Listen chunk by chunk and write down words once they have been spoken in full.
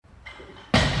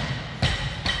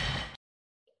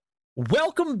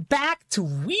Welcome back to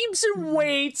Weebs and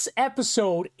Weights,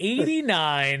 episode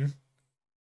 89.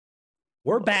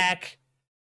 We're back.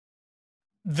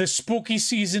 The spooky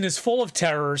season is full of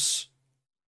terrors.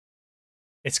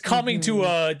 It's coming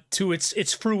to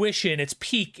its fruition, its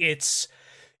peak. It's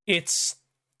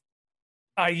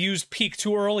I used peak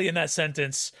too early in that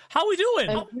sentence. How we doing?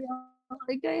 I feel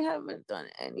like I haven't done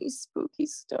any spooky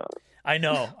stuff. I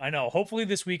know. Hopefully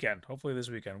this weekend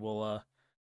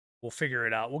we'll figure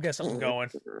it out. We'll get something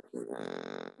going.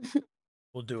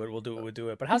 We'll do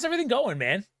it. But how's everything going,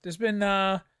 man? There's been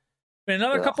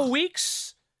another couple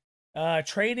weeks.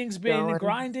 Training's been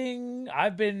grinding.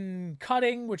 I've been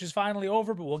cutting, which is finally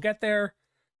over, but we'll get there.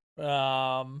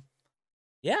 Yeah.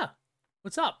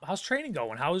 What's up? How's training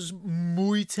going? How's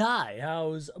Muay Thai?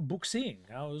 How's boxing?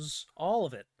 How's all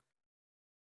of it?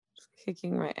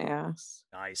 Kicking my ass.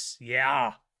 Nice.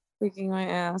 Yeah. Kicking my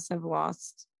ass. I've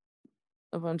lost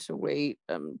a bunch of weight.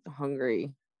 I'm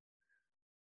hungry.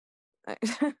 I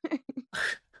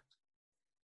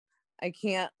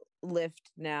can't lift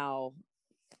now.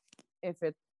 If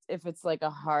it's like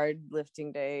a hard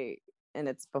lifting day and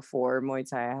it's before Muay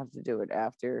Thai, I have to do it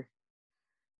after.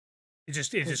 It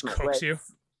just cooks you.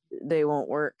 They won't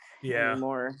work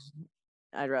anymore.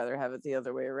 I'd rather have it the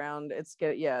other way around. It's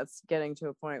getting to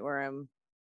a point where I'm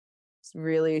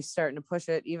really starting to push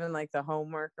it. Even like the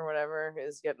homework or whatever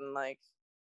is getting like,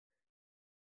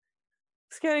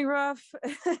 it's getting rough.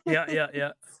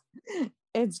 Yeah.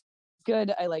 It's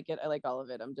good. I like it. I like all of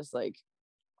it. I'm just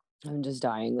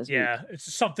dying this week. Yeah,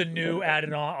 it's something new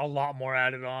added on, a lot more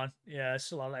added on. Yeah,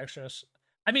 it's a lot of extras.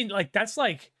 I mean, like, that's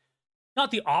like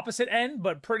not the opposite end,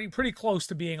 but pretty close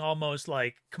to being almost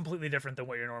like completely different than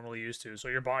what you're normally used to. So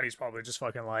your body's probably just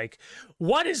fucking like,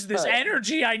 what is this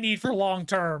energy I need for long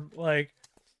term? Like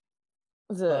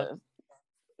the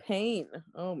pain.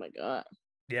 Oh my god.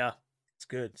 Yeah, it's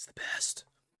good. It's the best.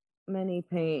 Many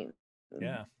pain.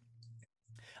 Yeah.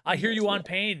 I hear you on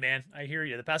pain, man. I hear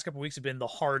you. The past couple weeks have been the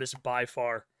hardest by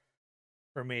far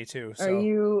for me too.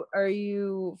 So. Are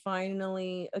you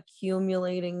finally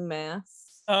accumulating mass?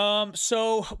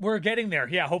 So we're getting there.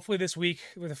 Yeah, hopefully this week.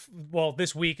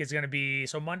 This week is gonna be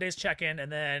Monday's check-in, and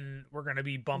then we're gonna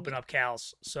be bumping up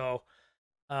cals. So,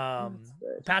 the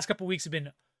past couple weeks have been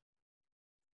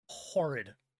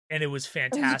horrid, and it was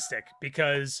fantastic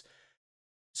because.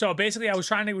 So basically, we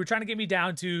were trying to get me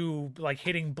down to like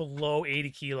hitting below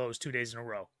 80 kilos 2 days in a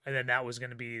row, and then that was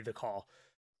going to be the call.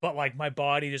 But like my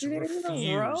body just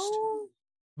refused.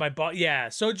 My body, yeah.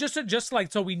 So just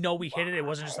like so we know we hit it. It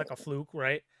wasn't just like a fluke,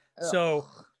 right? Ugh. So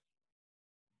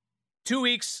 2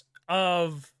 weeks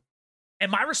of,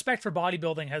 and my respect for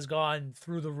bodybuilding has gone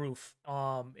through the roof.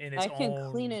 In its own. I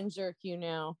can clean and jerk you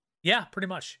now. Yeah, pretty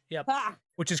much. Yep.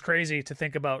 Which is crazy to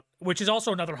think about, which is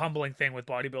also another humbling thing with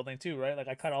bodybuilding too, right? Like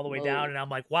I cut all the way down and I'm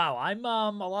like, wow, I'm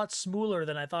a lot smoother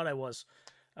than I thought I was.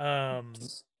 But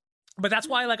that's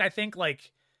why like I think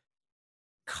like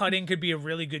cutting could be a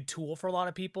really good tool for a lot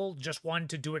of people. Just one,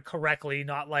 to do it correctly,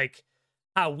 not like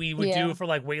how we would do for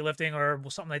like weightlifting or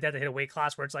something like that to hit a weight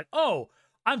class where it's like, oh,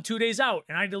 I'm 2 days out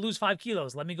and I need to lose 5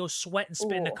 kilos. Let me go sweat and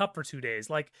spit in a cup for 2 days.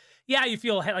 Like, yeah, you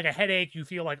feel like a headache. You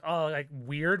feel like, oh, like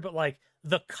weird. But like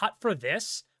the cut for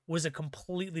this was a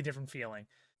completely different feeling.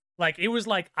 Like it was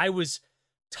like I was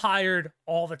tired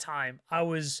all the time. I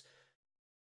was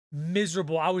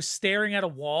miserable. I was staring at a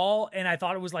wall and I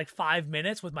thought it was like 5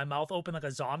 minutes with my mouth open like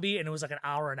a zombie. And it was like an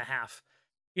hour and a half.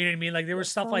 You know what I mean? Like there was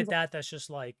stuff like that that's just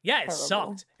like, yeah, it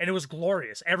sucked. And it was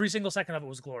glorious. Every single second of it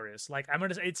was glorious. Like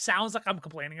it sounds like I'm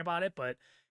complaining about it, but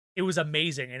it was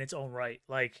amazing in its own right.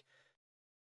 Like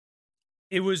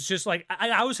it was just like,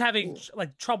 I was having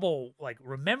like trouble like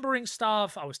remembering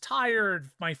stuff. I was tired.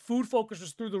 My food focus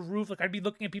was through the roof. Like I'd be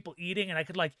looking at people eating and I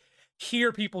could like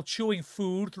hear people chewing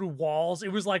food through walls.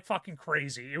 It was like fucking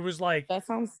crazy. It was like, that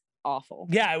sounds awful.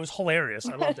 Yeah, it was hilarious.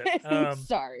 I loved it.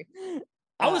 Sorry.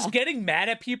 I was getting mad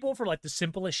at people for like the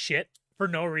simplest shit for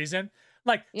no reason.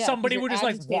 Like somebody would just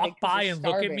like walk by and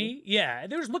look at me. Yeah.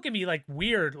 They just look at me like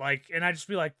weird. Like, and I just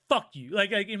be like, fuck you.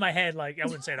 Like in my head, like I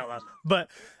wouldn't say it out loud,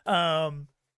 but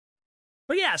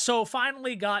yeah, so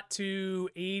finally got to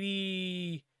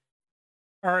 80,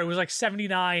 or it was like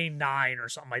 79.9 or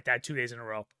something like that 2 days in a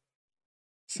row.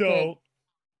 So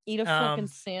eat a fucking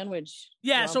sandwich.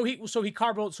 Yeah. Bro. So we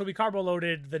carbo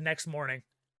loaded the next morning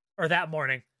or that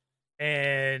morning.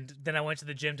 And then I went to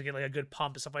the gym to get like a good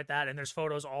pump and stuff like that. And there's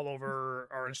photos all over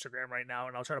our Instagram right now,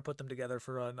 and I'll try to put them together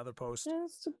for another post.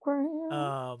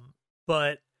 Instagram.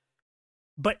 But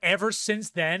ever since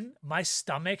then, my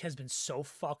stomach has been so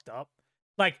fucked up.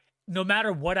 Like no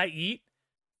matter what I eat,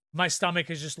 my stomach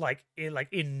is just like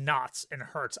in knots and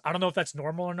hurts. I don't know if that's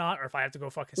normal or not, or if I have to go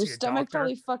fucking see a doctor. Your stomach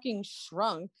probably fucking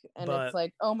shrunk, and it's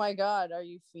like, oh my god, are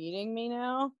you feeding me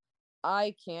now?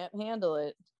 I can't handle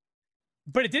it.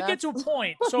 But it did get to a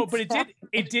point. So, but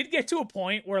it did get to a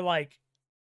point where like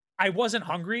I wasn't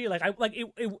hungry. Like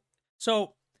it.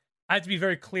 So I have to be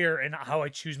very clear in how I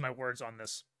choose my words on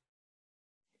this.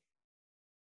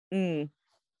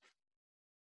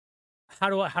 How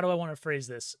do I want to phrase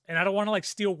this? And I don't want to like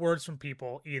steal words from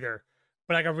people either.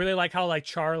 But like I really like how like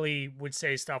Charlie would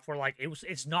say stuff where like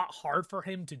it's not hard for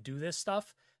him to do this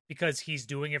stuff because he's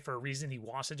doing it for a reason. He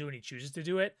wants to do it and he chooses to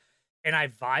do it. And I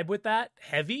vibe with that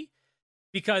heavy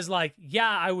because like,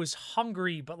 yeah, I was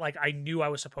hungry, but like I knew I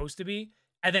was supposed to be.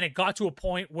 And then it got to a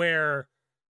point where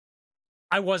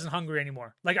I wasn't hungry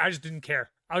anymore. Like I just didn't care.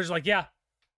 I was just like, yeah,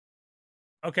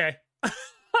 okay.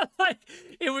 Like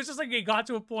it was just like it got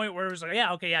to a point where it was like,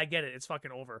 yeah, okay, yeah, I get it. It's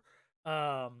fucking over.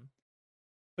 But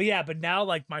now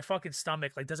like my fucking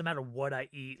stomach, like doesn't matter what I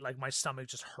eat, like my stomach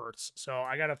just hurts. So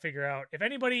I gotta figure out if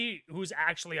anybody who's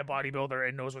actually a bodybuilder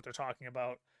and knows what they're talking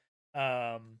about,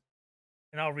 and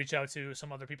I'll reach out to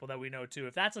some other people that we know too.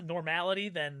 If that's a normality,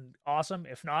 then awesome.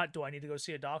 If not, do I need to go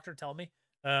see a doctor? Tell me.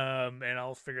 And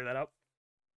I'll figure that out.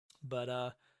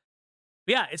 But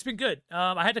yeah, it's been good.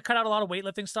 I had to cut out a lot of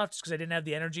weightlifting stuff just because I didn't have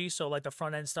the energy. So like the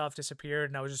front end stuff disappeared,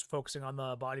 and I was just focusing on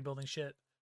the bodybuilding shit.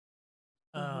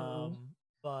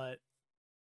 But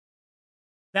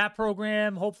that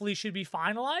program hopefully should be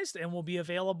finalized and will be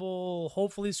available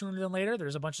hopefully sooner than later.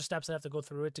 There's a bunch of steps I have to go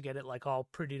through it to get it like all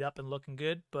prettied up and looking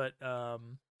good. But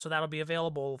so that'll be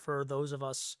available for those of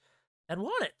us that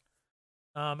want it.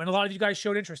 And a lot of you guys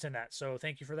showed interest in that, so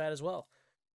thank you for that as well.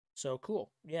 So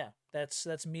cool. Yeah,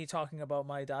 that's me talking about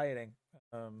my dieting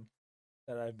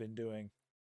that I've been doing.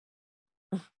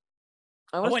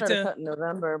 I want to start a cut in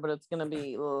November, but it's going to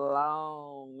be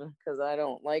long because I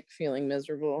don't like feeling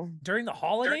miserable. During the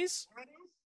holidays?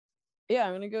 Yeah,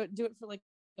 I'm going to go do it for like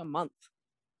a month.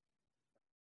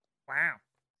 Wow.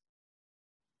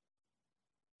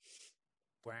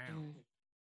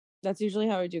 That's usually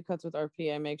how I do cuts with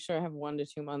RP. I make sure I have 1 to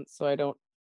 2 months so I don't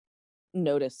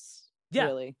notice. Yeah.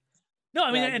 Really. No,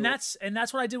 I mean, and that's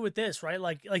what I did with this, right?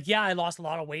 Like, yeah, I lost a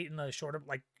lot of weight in the short,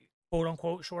 like, quote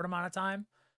unquote, short amount of time,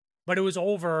 but it was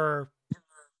over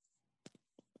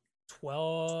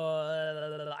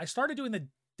 12. I started doing the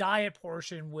diet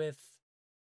portion with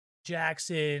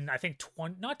Jackson, I think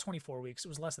not 24 weeks. It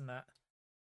was less than that.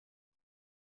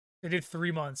 They did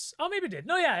 3 months. Oh, maybe it did.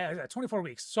 No, yeah, 24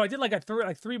 weeks. So I did like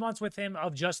 3 months with him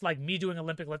of just like me doing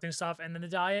Olympic lifting stuff and then the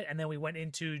diet, and then we went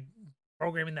into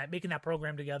making that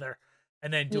program together.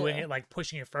 And then doing it, like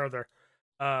pushing it further.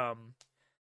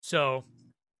 So,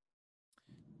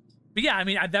 but yeah, I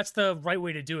mean, that's the right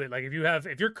way to do it. Like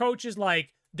if your coach is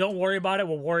like, don't worry about it,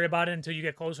 we'll worry about it until you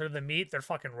get closer to the meet, they're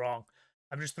fucking wrong.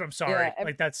 I'm sorry. Yeah,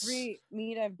 like that's every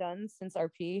meet I've done since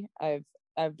RP,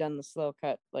 I've done the slow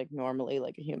cut like normally,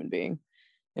 like a human being.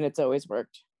 And it's always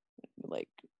worked. Like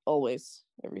always,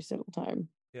 every single time.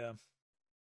 Yeah.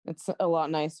 It's a lot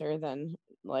nicer than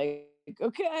like,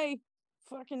 okay,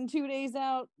 fucking 2 days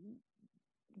out,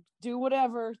 do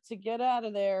whatever to get out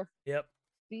of there. Yep.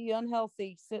 Be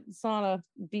unhealthy, sit in sauna,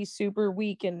 be super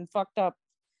weak and fucked up.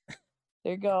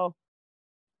 There you go.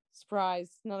 Surprise,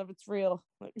 none of it's real.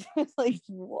 Like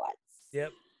what?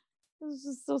 Yep. It's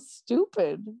just so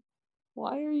stupid.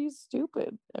 Why are you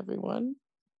stupid, everyone?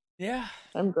 Yeah.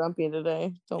 I'm grumpy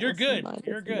today. You're good.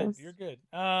 You're good. You're good.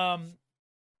 I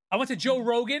went to Joe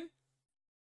Rogan.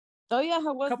 Oh yeah,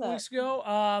 how was that? A couple weeks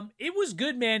ago. It was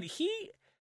good, man.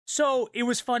 So it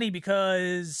was funny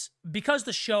because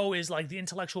the show is like the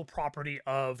intellectual property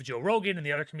of Joe Rogan and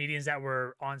the other comedians that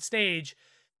were on stage.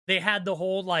 They had the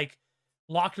whole like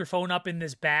lock your phone up in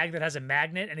this bag that has a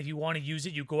magnet, and if you want to use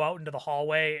it, you go out into the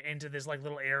hallway into this like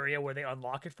little area where they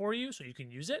unlock it for you so you can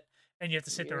use it, and you have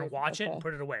to sit there and watch it and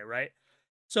put it away, right?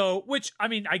 So, which I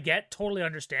mean, I totally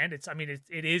understand.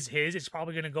 It is his. It's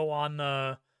probably going to go on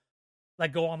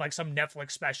like some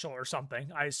Netflix special or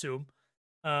something, I assume.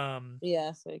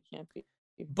 Yeah, so it can't be.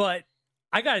 But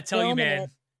I got to tell you, man,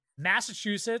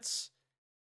 Massachusetts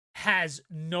has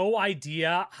no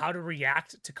idea how to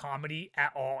react to comedy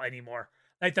at all anymore.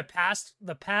 Like the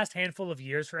past handful of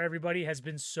years for everybody has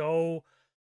been so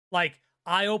like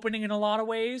eye-opening in a lot of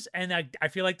ways, and I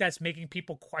feel like that's making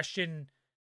people question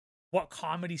what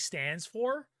comedy stands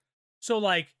for. So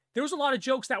like there was a lot of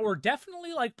jokes that were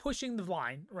definitely like pushing the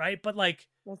line, right? But like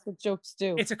that's what jokes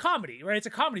do. It's a comedy, right? It's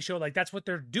a comedy show. Like that's what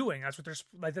they're doing. That's what they're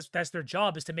like. That's their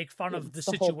job, is to make fun of the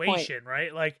situation,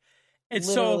 right? Like it's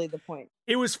literally the point.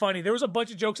 It was funny. There was a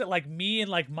bunch of jokes that like me and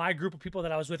like my group of people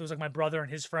that I was with, it was like my brother and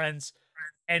his friends.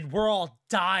 and we're all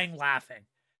dying laughing.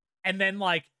 And then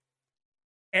like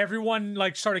everyone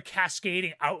like started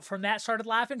cascading out from that, started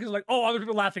laughing because like, oh, other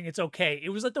people laughing, it's okay. It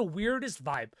was like the weirdest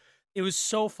vibe. It was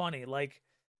so funny. Like,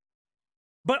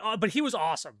 but he was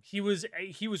awesome. He was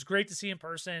great to see in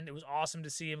person. It was awesome to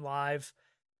see him live.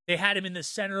 They had him in the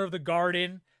center of the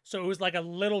garden, so it was like a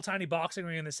little tiny boxing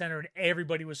ring in the center, and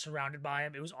everybody was surrounded by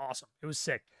him. It was awesome. It was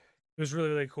sick. It was really,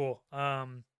 really cool.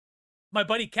 My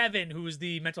buddy Kevin, who was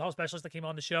the mental health specialist that came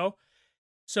on the show.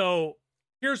 So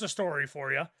here's a story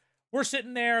for you. We're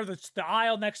sitting there. The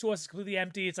aisle next to us is completely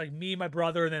empty. It's like me, my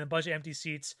brother, and then a bunch of empty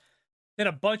seats. Then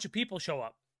a bunch of people show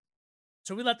up.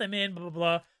 So we let them in, blah, blah,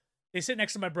 blah. They sit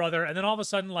next to my brother, and then all of a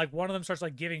sudden, like, one of them starts,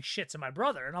 like, giving shit to my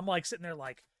brother. And I'm, like, sitting there,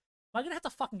 like, am I going to have to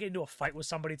fucking get into a fight with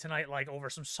somebody tonight, like, over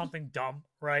something dumb,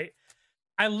 right?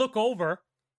 I look over.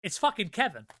 It's fucking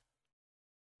Kevin.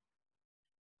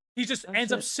 He just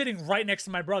ends up sitting right next to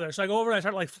my brother. So I go over and I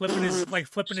start, like, flipping his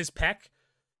pec.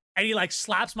 And he, like,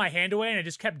 slaps my hand away, and I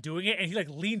just kept doing it. And he, like,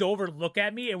 leaned over to look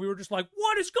at me, and we were just like,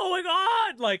 what is going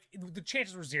on? Like, the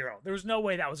chances were zero. There was no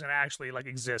way that was going to actually, like,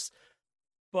 exist.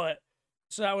 But,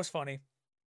 so that was funny.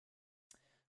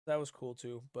 That was cool,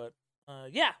 too. But,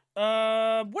 yeah.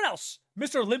 What else?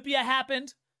 Mr. Olympia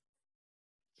happened.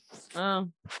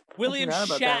 William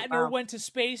Shatner went to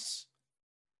space.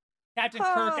 Captain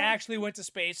Kirk actually went to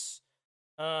space.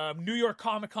 New York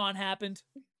Comic-Con happened,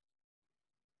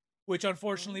 which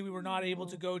unfortunately we were not able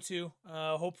to go to.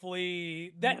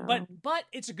 Hopefully that, but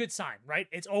it's a good sign, right?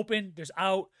 It's open.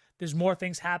 There's more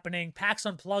things happening. PAX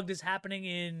Unplugged is happening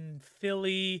in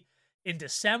Philly in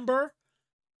December.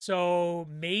 So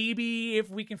maybe if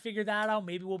we can figure that out,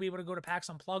 maybe we'll be able to go to PAX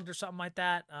Unplugged or something like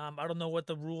that. I don't know what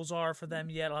the rules are for them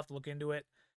yet. I'll have to look into it.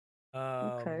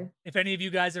 Okay. If any of you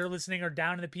guys that are listening are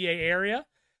down in the PA area,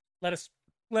 let us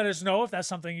know if that's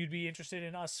something you'd be interested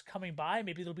in us coming by.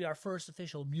 Maybe it'll be our first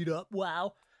official meetup.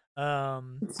 Wow. But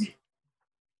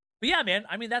yeah, man.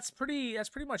 I mean, that's pretty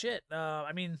much it.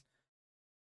 I mean,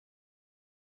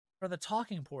 for the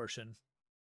talking portion,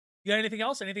 you got anything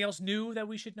else? Anything else new that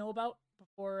we should know about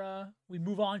before we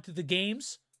move on to the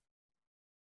games?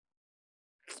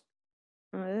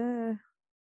 I'm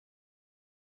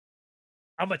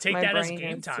gonna take that as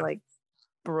game time. Like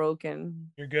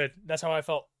broken. You're good. That's how I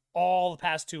felt all the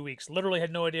past 2 weeks. Literally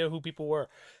had no idea who people were.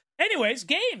 Anyways,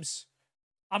 games.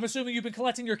 I'm assuming you've been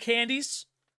collecting your candies.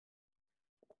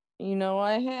 You know,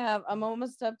 I have. I'm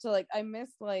almost up to I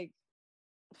missed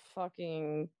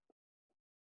fucking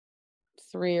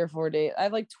 3 or 4 days. I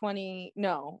have 20.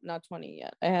 No, not 20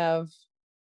 yet.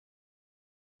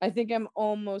 I think I'm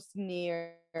almost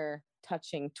near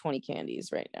touching 20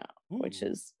 candies right now, which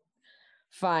is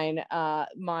fine.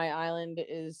 My island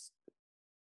is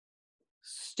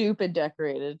stupid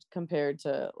decorated compared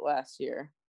to last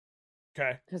year.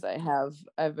 Okay. Because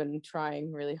I've been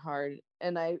trying really hard,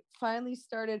 and I finally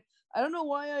started. I don't know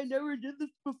why I never did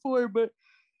this before, but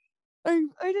I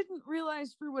didn't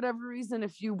realize, for whatever reason,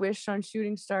 if you wish on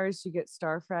shooting stars, you get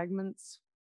star fragments.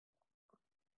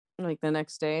 The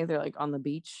next day, they're on the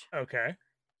beach. Okay.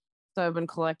 So I've been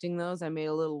collecting those. I made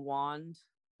a little wand.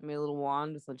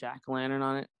 With a jack-o'-lantern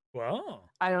on it. Wow.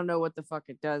 I don't know what the fuck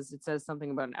it does. It says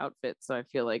something about an outfit, so I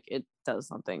feel like it does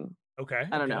something. Okay.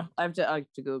 I don't know. I have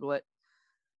to Google it.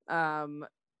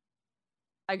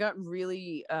 I got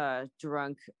really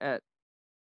drunk at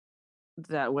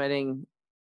that wedding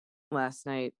last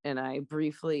night, and I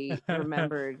briefly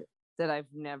remembered that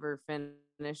I've never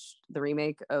finished the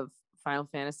remake of Final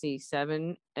Fantasy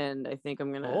VII, and I think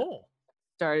I'm gonna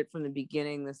start it from the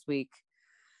beginning this week,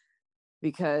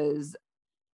 because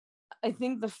I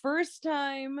think the first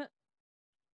time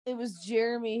it was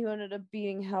Jeremy who ended up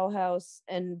beating Hell House,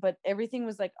 but everything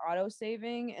was auto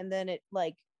saving, and then it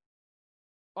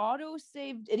auto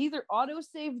saved. It either auto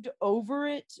saved over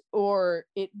it, or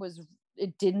it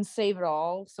didn't save at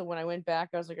all. So when I went back,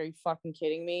 I was like, "Are you fucking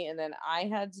kidding me?" And then I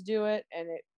had to do it, and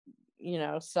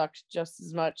it sucked just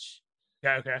as much.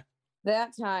 Yeah. Okay.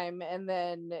 That time, and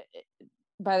then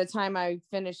by the time I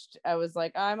finished, I was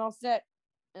like, "I'm all set."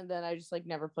 And then I just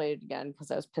never played it again because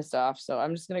I was pissed off. So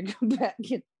I'm just gonna go back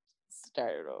and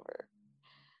start it over.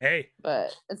 Hey.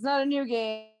 But it's not a new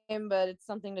game, but it's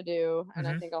something to do, and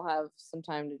I think I'll have some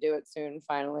time to do it soon.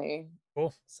 Finally.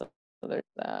 Cool. So there's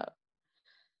that.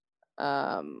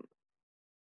 I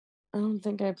don't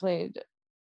think I played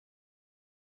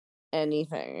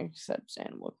anything except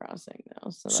Animal Crossing now.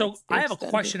 So I have a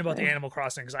question about the Animal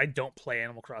Crossing, because I don't play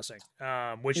Animal Crossing,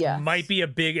 which might be a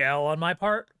big L on my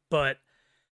part, but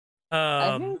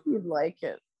I think you'd like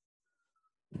it.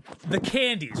 the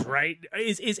candies, right?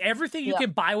 Is everything you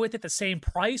can buy with it the same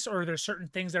price, or are there certain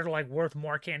things that are like worth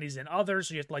more candies than others,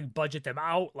 so you have to like budget them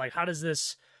out? Like, how does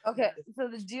this? Okay, so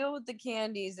the deal with the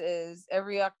candies is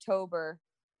every October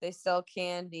they sell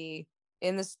candy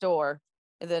in the store,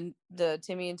 and then the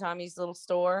Timmy and Tommy's little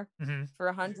store for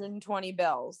 120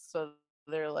 bells. So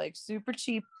they're like super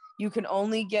cheap. You can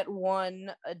only get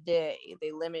one a day.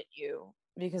 They limit you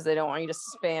because they don't want you to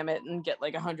spam it and get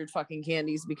like 100 fucking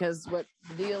candies, because what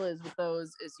the deal is with those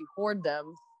is you hoard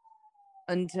them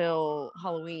until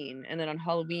Halloween, and then on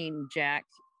Halloween Jack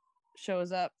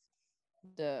shows up,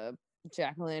 the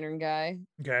jack-o'-lantern guy.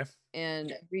 Okay.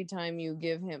 And every time you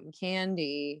give him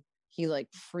candy, he like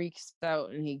freaks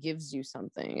out and he gives you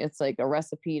something. It's like a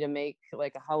recipe to make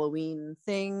like a Halloween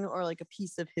thing, or like a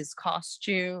piece of his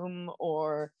costume,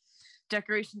 or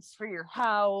decorations for your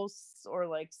house, or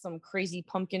like some crazy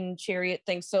pumpkin chariot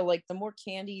thing. So like the more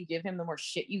candy you give him, the more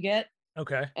shit you get.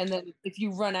 Okay. And then if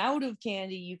you run out of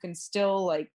candy, you can still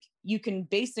like, you can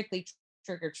basically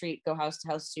trick or treat, go house to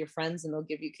house to your friends, and they'll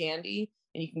give you candy,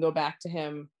 and you can go back to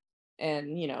him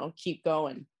and, you know, keep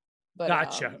going. But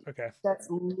gotcha. Okay. That's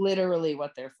literally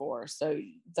what they're for. So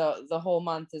the whole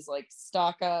month is like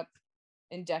stock up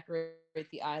and decorate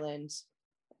the island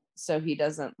so he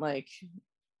doesn't like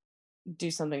do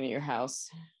something to your house.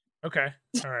 Okay.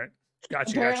 All right.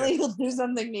 Gotcha. Apparently he'll do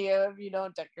something to you if you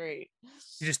don't decorate.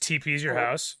 He just TPs your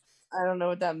house. I don't know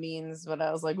what that means, but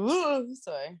I was like, woo!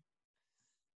 So I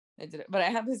did it. But I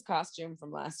have his costume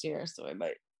from last year, so I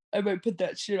might put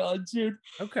that shit on soon.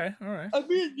 Okay, all right. I'm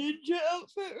in a ninja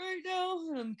outfit right now,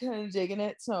 and I'm kind of digging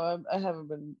it. So I haven't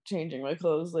been changing my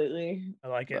clothes lately. I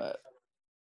like it.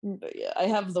 But yeah, I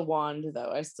have the wand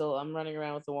though. I'm running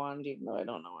around with the wand, even though I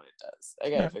don't know what it does.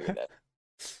 I gotta figure it out.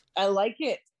 I like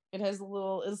it. It has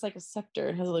it's like a scepter.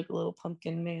 It has like a little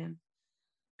pumpkin man.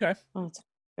 Okay. Oh, it's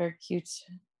very cute.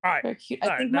 All right. Very cute.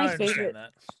 I think my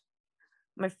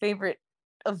favorite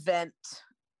event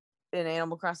in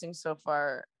Animal Crossing so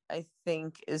far, I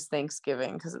think, is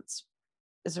Thanksgiving, because it's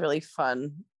really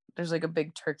fun. There's like a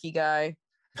big turkey guy,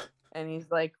 and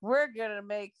he's like, "We're gonna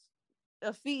make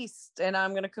a feast, and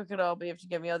I'm gonna cook it all, but you have to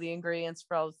give me all the ingredients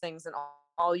for all the things." And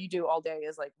all you do all day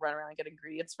is like run around and get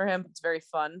ingredients for him. It's very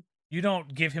fun. You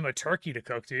don't give him a turkey to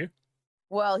cook, do you?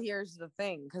 Well, here's the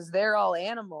thing, because they're all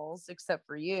animals except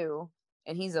for you,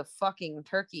 and he's a fucking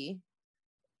turkey.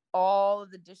 All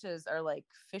of the dishes are like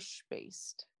fish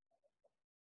based.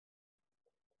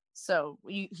 So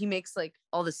he makes like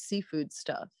all the seafood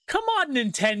stuff. Come on,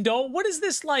 Nintendo. What is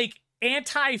this like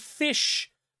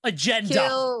anti-fish agenda?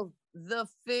 Kill the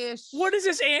fish. What is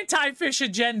this anti-fish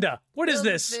agenda? What is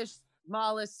this? Fish,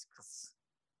 mollusks,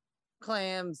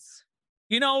 clams.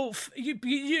 You know,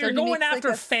 you're going after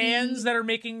like fans that are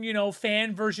making, you know,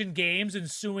 fan version games and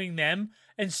suing them,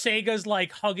 and Sega's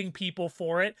like hugging people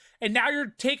for it, and now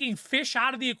you're taking fish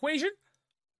out of the equation?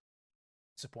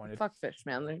 Disappointed. Fuck fish,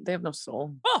 man. They have no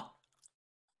soul. Oh!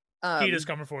 Peter's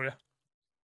coming for you.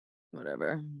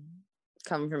 Whatever.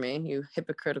 Come for me, you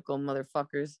hypocritical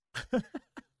motherfuckers.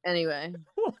 Anyway.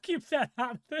 We'll keep that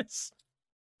out of this.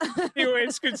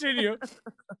 Anyways, continue.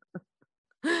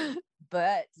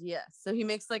 But yeah, so he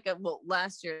makes like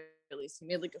last year at least, he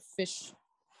made like a fish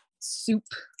soup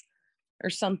or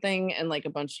something, and like a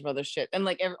bunch of other shit. And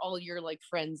like all your like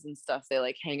friends and stuff, they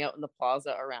like hang out in the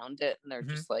plaza around it, and they're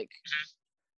just like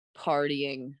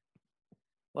partying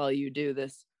while you do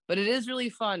this. But it is really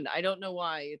fun. I don't know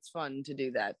why it's fun to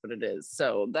do that, but it is.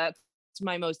 So that's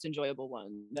my most enjoyable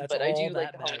one. That's but all I do that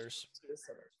like matters. It's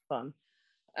so much fun.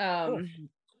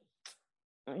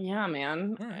 Yeah,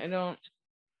 man. Right. I don't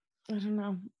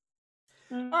know.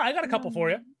 All right, I got a couple for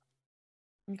you.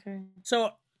 Okay. So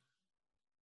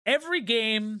every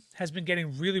game has been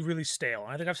getting really, really stale.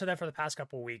 I think I've said that for the past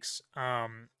couple of weeks.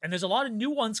 And there's a lot of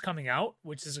new ones coming out,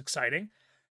 which is exciting.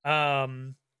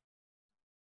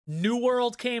 New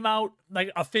World came out, like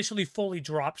officially fully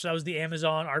dropped. So that was the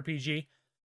Amazon RPG.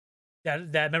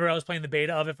 That remember I was playing the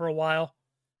beta of it for a while.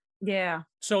 Yeah.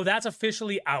 So that's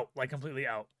officially out, like completely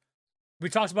out. We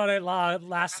talked about it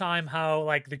last time, how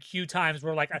like the queue times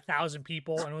were like 1,000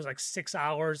 people, and it was like 6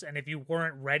 hours. And if you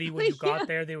weren't ready when you got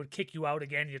there, they would kick you out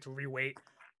again. You have to rewait.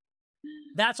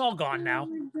 That's all gone now.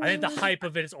 I think the hype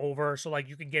of it is over, so like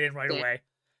you can get in right away.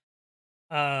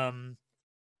 And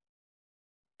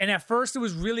at first it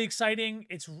was really exciting.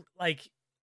 It's like,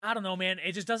 I don't know, man.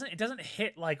 It just doesn't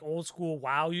hit like old school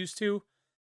WoW used to.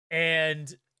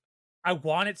 And I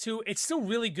want it to. It's still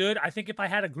really good. I think if I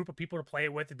had a group of people to play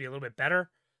it with, it'd be a little bit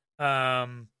better. But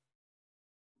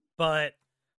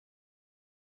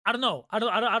I don't know. I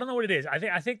don't know what it is.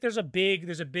 I think there's a big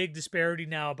disparity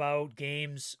now about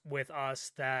games with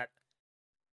us that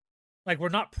Like, we're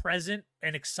not present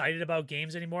and excited about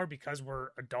games anymore because we're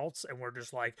adults and we're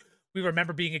just like, we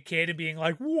remember being a kid and being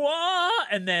like, what?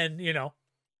 And then, you know.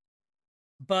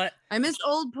 But I miss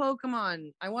old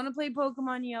Pokemon. I want to play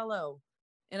Pokemon Yellow,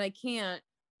 and I can't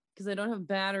because I don't have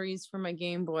batteries for my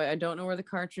Game Boy. I don't know where the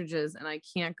cartridge is, and I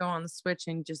can't go on the Switch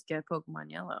and just get Pokemon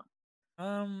Yellow.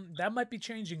 That might be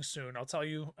changing soon. I'll tell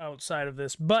you outside of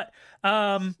this. But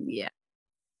yeah.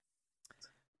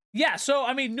 Yeah, so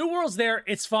I mean, New World's there.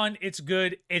 It's fun. It's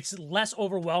good. It's less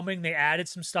overwhelming. They added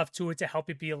some stuff to it to help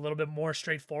it be a little bit more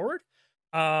straightforward.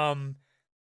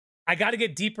 I got to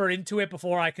get deeper into it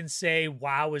before I can say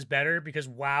WoW is better, because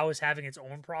WoW is having its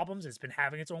own problems. It's been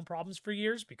having its own problems for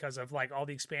years because of like all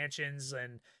the expansions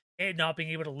and it not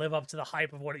being able to live up to the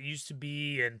hype of what it used to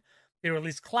be. And they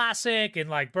released Classic, and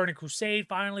like Burning Crusade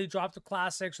finally dropped the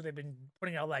Classic, so they've been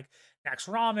putting out like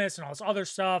Naxxramas and all this other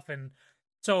stuff. And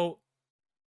so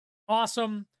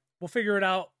awesome. We'll figure it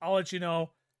out. I'll let you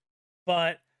know.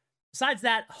 But besides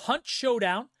that, Hunt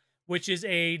Showdown, which is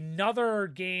another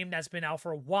game that's been out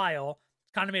for a while,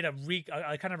 kind of made a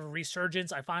kind of a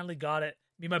resurgence. I finally got it.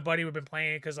 Me and my buddy have been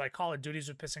playing it because like Call of Duties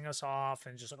were pissing us off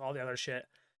and just like all the other shit.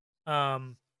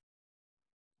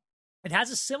 It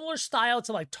has a similar style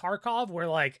to like Tarkov, where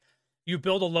like you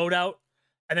build a loadout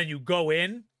and then you go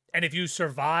in, and if you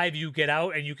survive, you get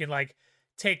out and you can like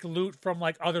take loot from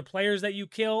like other players that you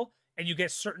kill, and you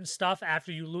get certain stuff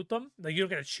after you loot them. Like you don't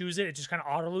get to choose it; it just kind of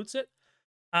auto loots it.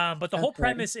 But the whole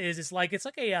premise is it's like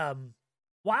a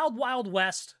Wild Wild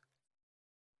West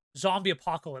zombie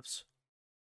apocalypse,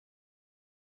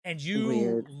 and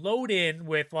you load in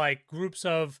with like groups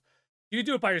of. You can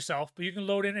do it by yourself, but you can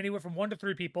load in anywhere from 1 to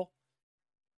 3 people,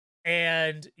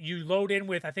 and you load in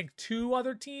with I think 2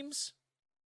 other teams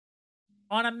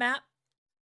on a map.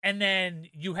 And then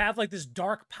you have like this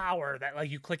dark power that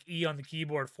like you click E on the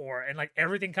keyboard for, and like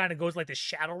everything kind of goes like the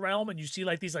shadow realm, and you see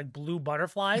like these like blue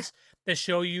butterflies that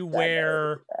show you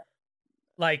where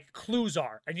like clues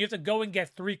are, and you have to go and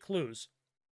get 3 clues.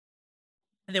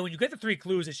 And then when you get the 3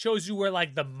 clues, it shows you where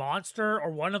like the monster or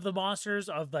one of the monsters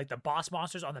of like the boss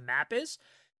monsters on the map is,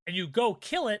 and you go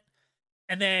kill it,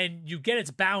 and then you get its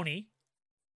bounty,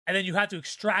 and then you have to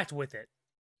extract with it.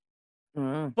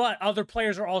 But other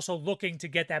players are also looking to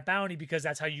get that bounty because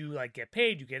that's how you like get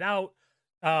paid. You get out,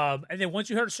 and then once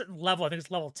you hit a certain level, I think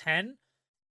it's level 10.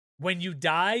 When you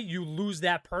die, you lose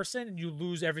that person and you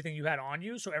lose everything you had on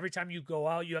you. So every time you go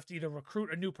out, you have to either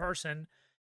recruit a new person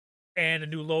and a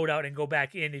new loadout and go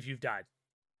back in if you've died.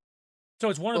 So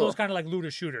it's one of those kind of like looter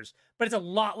shooters, but it's a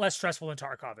lot less stressful than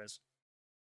Tarkov is.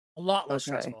 A lot less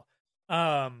stressful.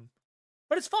 But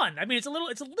it's fun. I mean, it's a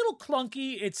little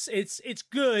clunky. It's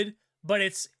good. But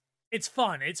it's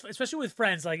fun. It's especially with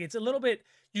friends. Like it's a little bit.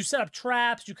 You set up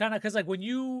traps. You kind of because like when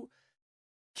you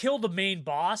kill the main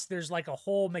boss, there's like a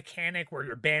whole mechanic where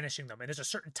you're banishing them, and there's a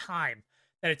certain time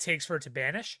that it takes for it to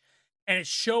banish, and it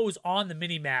shows on the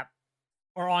mini map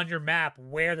or on your map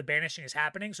where the banishing is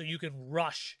happening, so you can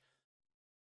rush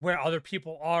where other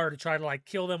people are to try to like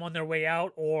kill them on their way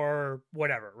out or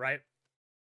whatever, right?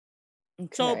 Okay.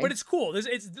 So, but it's cool. It's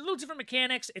a little different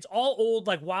mechanics. It's all old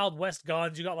like Wild West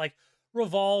guns. You got like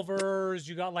revolvers.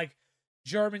 You got like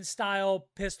German style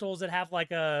pistols that have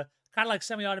like a kind of like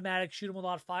semi-automatic, shoot them a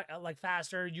lot like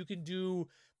faster. You can do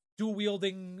dual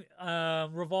wielding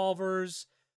revolvers.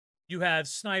 You have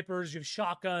snipers. You have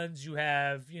shotguns. You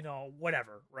have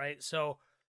whatever, right? So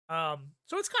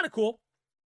it's kind of cool.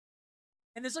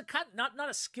 And there's a kind not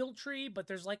a skill tree, but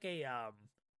there's like a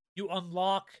you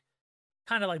unlock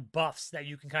kind of like buffs that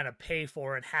you can kind of pay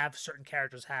for and have certain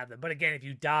characters have them. But again, if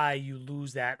you die, you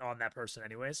lose that on that person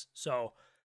anyways. So,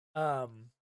 but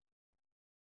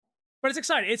it's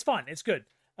exciting. It's fun. It's good.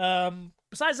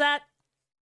 Besides that,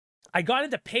 I got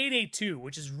into Payday 2,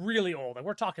 which is really old. Like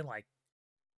we're talking like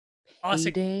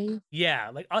Payday?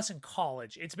 like us in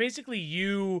college. It's basically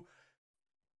you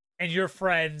and your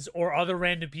friends or other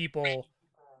random people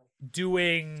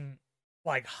doing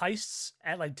like heists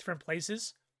at like different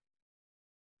places.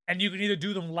 And you can either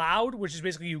do them loud, which is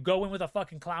basically you go in with a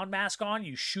fucking clown mask on,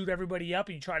 you shoot everybody up,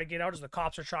 and you try to get out as the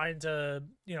cops are trying to,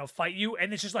 fight you.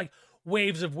 And it's just like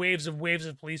waves of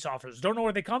police officers. Don't know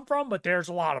where they come from, but there's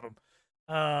a lot of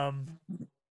them.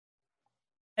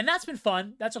 And that's been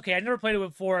fun. That's okay. I never played it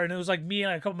before, and it was like me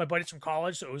and a couple of my buddies from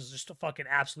college, so it was just a fucking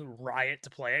absolute riot to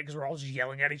play it because we're all just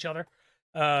yelling at each other.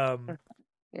 Yeah,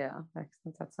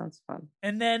 that sounds fun.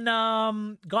 And then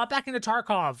got back into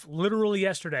Tarkov literally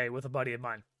yesterday with a buddy of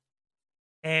mine.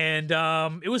 And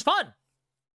it was fun.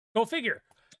 Go figure.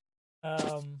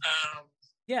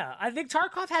 Yeah, I think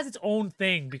Tarkov has its own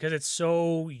thing because it's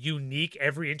so unique.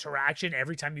 Every interaction,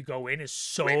 every time you go in is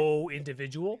so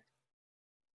individual.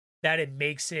 that it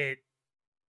makes it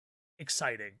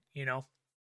exciting, you know?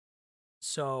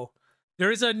 So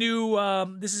there is a new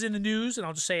this is in the news, and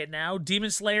I'll just say it now.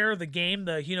 Demon Slayer, the game,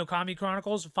 the Hinokami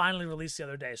Chronicles, finally released the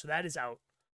other day. So that is out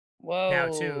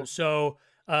now too. So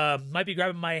might be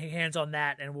grabbing my hands on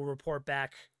that, and we'll report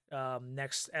back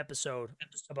next episode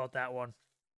about that one.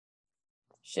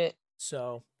 Shit.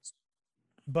 So,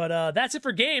 but that's it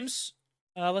for games.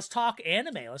 Let's talk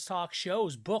anime. Let's talk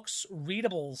shows, books,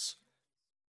 readables,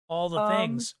 all the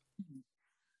things.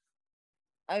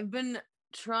 I've been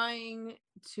trying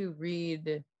to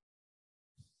read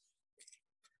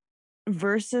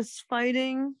Versus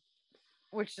Fighting,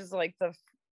 which is like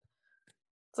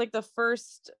the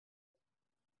first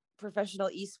professional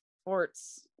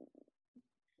esports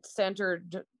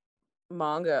centered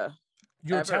manga.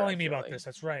 You were telling me about this.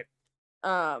 That's right.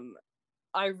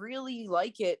 I really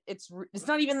like it. It's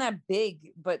not even that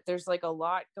big, but there's like a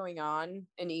lot going on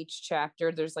in each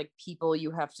chapter. There's like people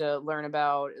you have to learn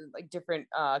about, like different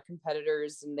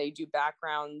competitors, and they do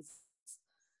backgrounds.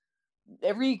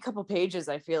 Every couple pages,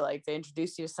 I feel like they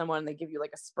introduce you to someone and they give you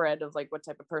like a spread of like what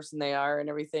type of person they are and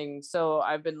everything. So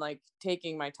I've been like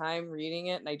taking my time reading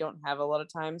it, and I don't have a lot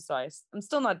of time, so I'm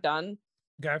still not done.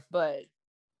 Okay. But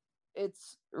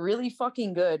it's really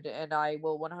fucking good, and I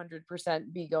will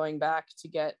 100% be going back to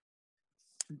get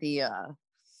the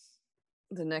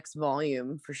next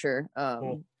volume for sure.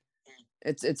 Cool.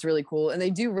 It's really cool, and they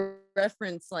do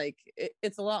reference like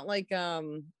it's a lot like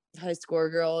High Score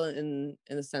Girl in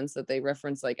the sense that they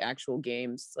reference like actual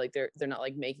games. Like they're not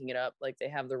like making it up. Like they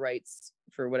have the rights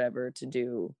for whatever to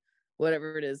do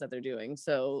whatever it is that they're doing.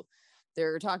 So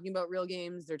they're talking about real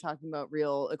games. They're talking about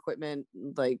real equipment,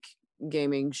 like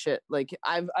gaming shit. Like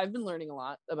I've been learning a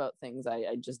lot about things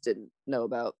I just didn't know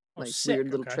about, like weird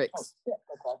little tricks.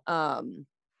 And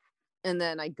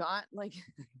then I got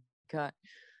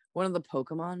one of the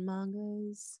Pokemon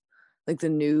mangas, like the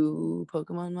new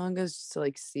Pokemon mangas, just to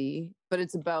like see. But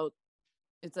it's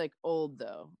like old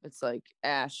though. It's like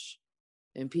Ash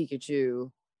and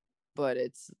Pikachu, but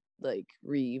it's like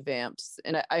revamps.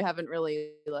 And I haven't really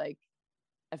like,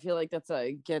 I feel like that's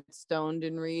a get stoned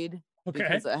and read. Okay.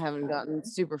 Because I haven't gotten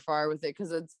super far with it,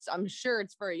 because I'm sure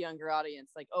it's for a younger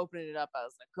audience. Like opening it up, I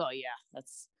was like, oh yeah,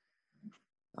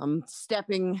 I'm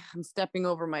stepping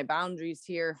over my boundaries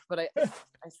here, but I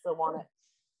still want it.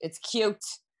 It's cute.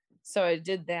 So I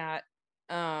did that.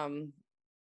 I'll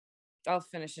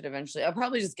finish it eventually. I'll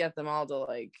probably just get them all to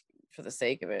like for the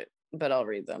sake of it, but I'll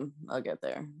read them. I'll get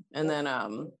there. And then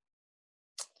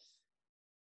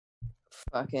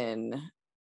fucking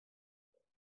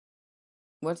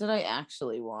what did I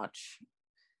actually watch?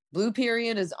 Blue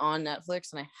Period is on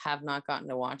Netflix, and I have not gotten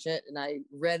to watch it. And I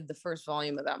read the first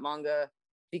volume of that manga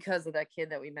because of that kid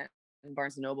that we met in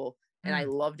Barnes & Noble, and I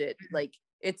loved it. Like,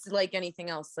 it's like anything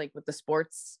else, like with the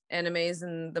sports animes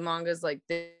and the mangas, like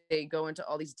they go into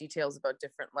all these details about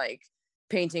different like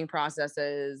painting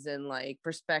processes and like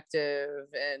perspective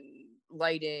and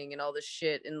lighting and all this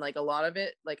shit. And like a lot of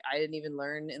it, like I didn't even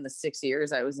learn in the 6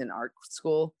 years I was in art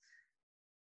school.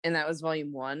 And that was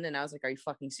volume 1. And I was like, are you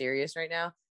fucking serious right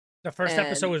now? The first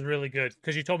episode was really good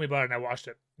because you told me about it and I watched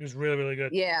it. It was really, really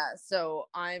good. Yeah. So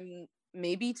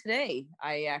maybe today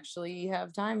I actually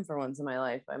have time for once in my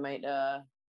life. I might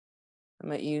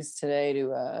use today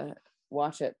to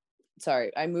watch it.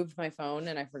 Sorry, I moved my phone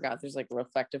and I forgot there's like a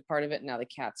reflective part of it. Now the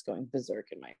cat's going berserk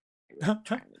in my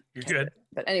You're good.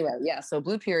 But anyway, yeah, so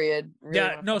Blue Period.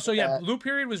 Really Blue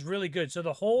Period was really good. So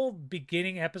the whole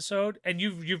beginning episode, and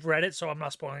you've read it, so I'm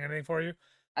not spoiling anything for you.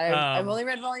 I've only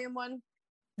read volume 1.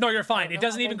 No, you're fine. It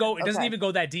doesn't even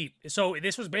go that deep. So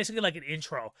this was basically like an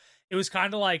intro. It was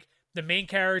kind of like the main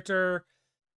character,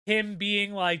 him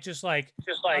being like just like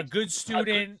a good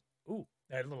student. Ooh,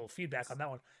 I had a little feedback on that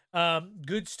one.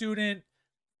 Good student.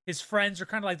 His friends are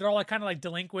kind of like, they're all like kind of like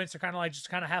delinquents. They're kind of like just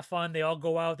kind of have fun. They all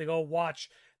go out. They go watch.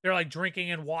 They're like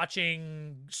drinking and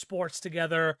watching sports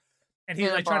together. And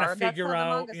he's like trying to figure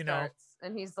out, you know.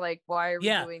 And he's like, why are we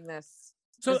doing this?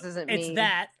 So this isn't it's me.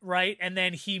 That, right? And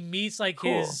then he meets like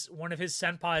one of his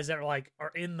senpais that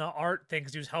are in the art thing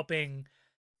because he was helping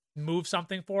move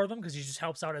something for them because he just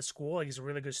helps out at school. Like he's a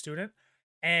really good student.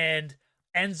 And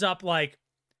ends up like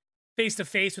face to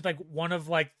face with like one of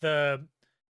like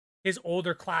his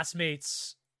older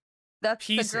classmates. That's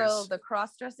pieces. The girl, the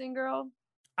cross-dressing girl?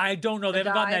 I don't know. They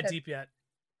haven't gotten that deep yet.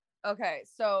 Okay,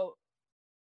 so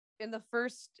in the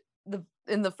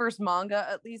first manga,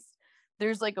 at least,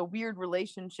 there's like a weird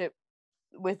relationship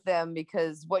with them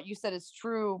because what you said is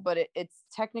true, but it's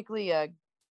technically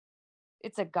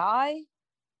it's a guy.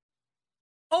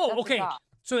 Oh, okay.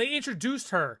 So they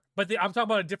introduced her, but I'm talking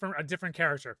about a different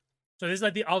character. So this is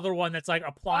like the other one that's like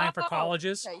applying for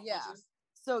colleges. Okay, yeah.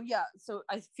 So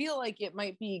I feel like it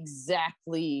might be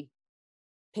exactly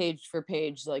page for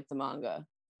page like the manga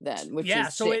then, which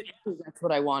is so sick, that's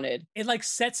what I wanted. It like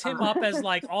sets him up as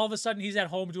like all of a sudden he's at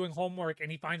home doing homework and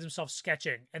he finds himself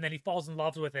sketching and then he falls in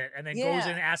love with it and then goes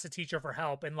in and asks the teacher for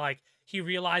help and like he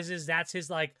realizes that's his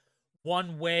like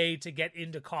one way to get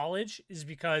into college is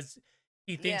because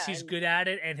he thinks he's good at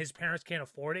it and his parents can't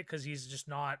afford it because he's just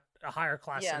not a higher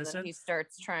class citizen. And then he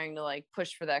starts trying to like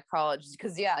push for that college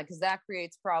because that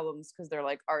creates problems because they're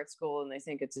like art school and they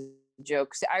think it's a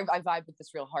joke. See, I vibe with this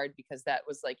real hard because that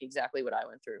was like exactly what I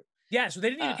went through. Yeah, so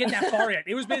they didn't even get that far yet.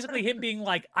 It was basically him being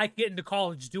like, I can get into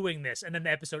college doing this, and then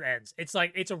the episode ends. It's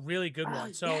like, it's a really good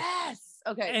one. So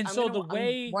okay. And I'm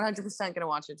 100% gonna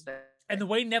watch it today. And the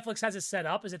way Netflix has it set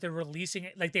up is that they're releasing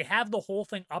it, like they have the whole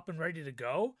thing up and ready to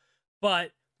go,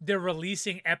 but they're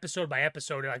releasing episode by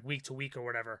episode, like week to week or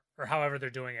whatever, or however they're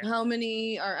doing it. How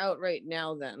many are out right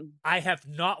now then? I have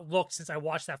not looked since I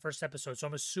watched that first episode, so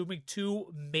I'm assuming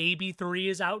 2, maybe 3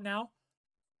 is out now.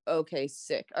 Okay,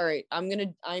 sick. All right, I'm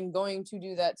going to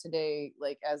do that today,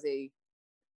 like as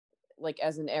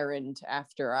an errand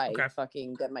after I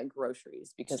fucking get my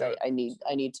groceries because I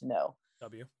need to know.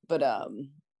 But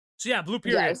so yeah, Blue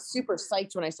Period. Yeah, I was super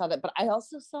psyched when I saw that, but I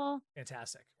also saw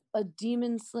fantastic a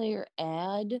Demon Slayer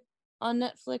ad on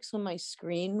Netflix when my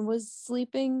screen was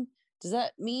sleeping. Does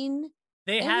that mean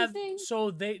they anything?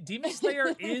 Demon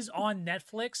Slayer is on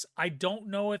Netflix. I don't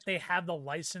know if they have the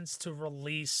license to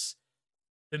release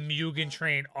the Mugen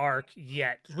Train arc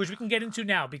yet, which we can get into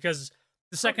now because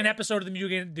the second episode of the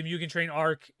Mugen Train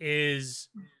arc is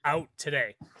out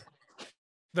today.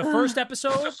 The first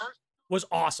episode was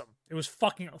awesome. It was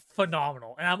fucking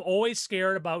phenomenal. And I'm always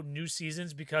scared about new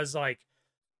seasons because like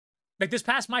this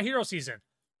past My Hero season,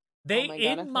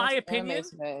 in my opinion,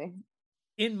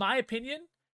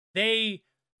 they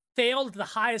failed the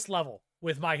highest level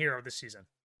with My Hero this season.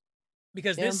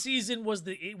 Because this season was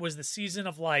the season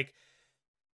of like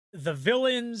the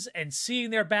villains and seeing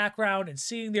their background and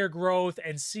seeing their growth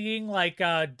and seeing like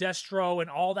Destro and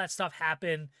all that stuff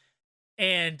happen,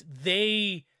 and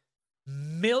they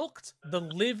milked the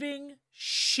living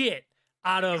shit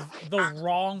out of the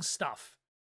wrong stuff.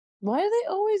 Why do they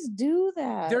always do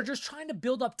that? They're just trying to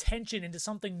build up tension into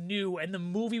something new, and the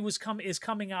movie is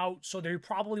coming out, so they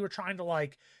probably were trying to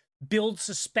like build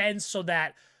suspense so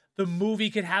that the movie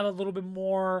could have a little bit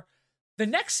more. The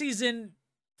next season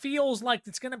feels like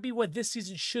it's going to be what this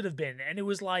season should have been. And it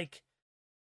was like,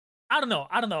 I don't know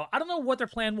what their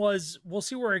plan was. We'll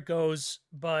see where it goes,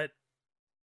 but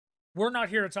we're not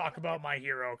here to talk about My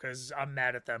Hero because I'm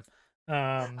mad at them.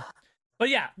 But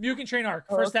yeah, Mugen Train arc,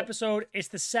 first episode. It's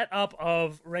the setup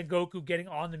of Rengoku getting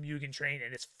on the Mugen Train,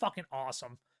 and it's fucking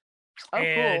awesome.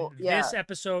 Cool. Yeah. This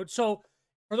episode, so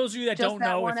for those of you that don't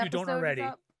know, if you don't already,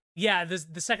 the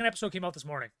second episode came out this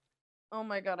morning. Oh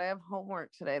my god, I have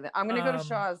homework today. I'm gonna go to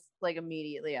Shaw's like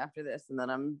immediately after this, and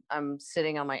then I'm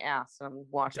sitting on my ass and I'm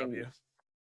watching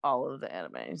all of the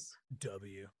animes.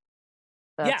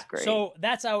 That's great. So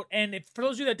that's out, and for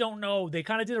those of you that don't know, they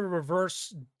kind of did a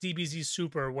reverse DBZ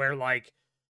Super where like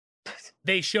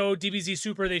they showed DBZ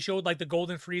Super, they showed like the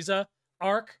Golden Frieza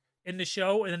arc in the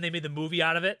show, and then they made the movie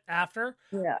out of it after.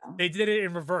 Yeah, they did it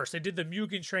in reverse. They did the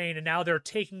Mugen Train, and now they're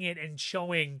taking it and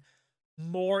showing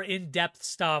more in-depth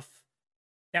stuff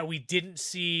that we didn't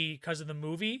see because of the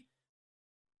movie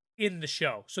in the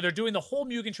show. So they're doing the whole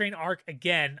Mugen Train arc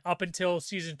again up until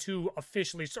season 2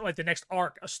 officially, so like the next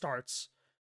arc starts,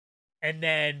 and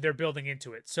then they're building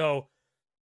into it. So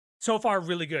far,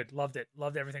 really good. Loved it.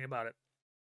 Loved everything about it.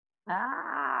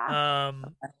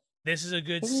 This is a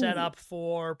good setup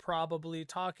for probably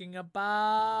talking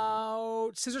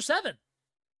about Scissor 7.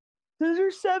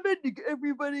 Scissor 7,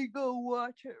 everybody go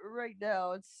watch it right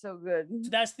now. It's so good.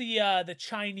 So that's the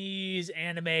Chinese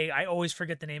anime. I always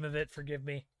forget the name of it. Forgive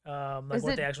me. What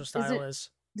the actual style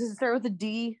is. Does it start with a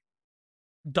D?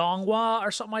 Donghua or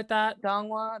something like that?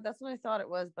 Donghua. That's what I thought it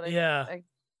was, but I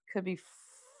could be.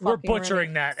 We're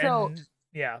butchering that. So, and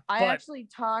yeah, I actually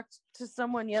talked to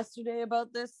someone yesterday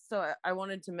about this, so I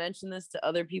wanted to mention this to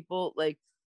other people. Like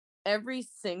every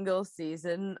single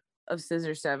season of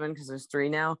Scissor 7, because there's 3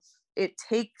 now. It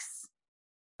takes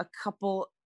a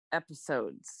couple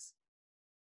episodes.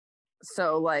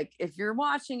 So like if you're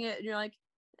watching it and you're like,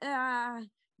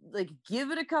 like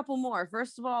give it a couple more.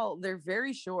 First of all, they're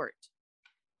very short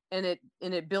and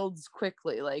it builds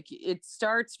quickly. Like it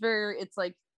starts it's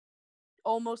like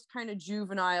almost kind of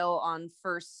juvenile on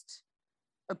first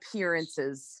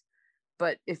appearances.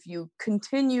 But if you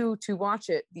continue to watch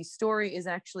it, the story is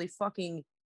actually fucking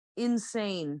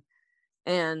insane.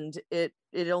 and it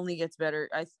only gets better.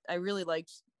 I really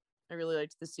liked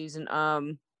the season.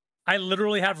 I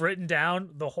literally have written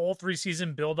down the whole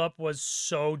 3-season buildup was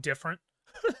so different.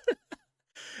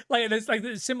 Like it's like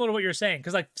similar to what you're saying,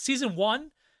 because like season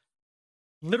 1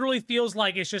 literally feels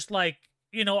like it's just like,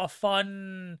 you know, a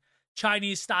fun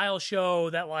Chinese style show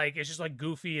that like it's just like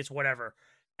goofy, it's whatever.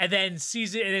 And then and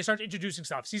it starts introducing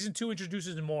stuff. Season 2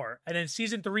 introduces more, and then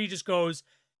season 3 just goes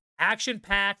action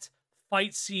packed,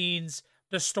 fight scenes.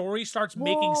 The story starts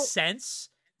making sense.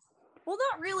 Well,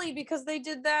 not really, because they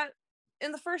did that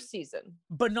in the first season,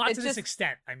 but not to this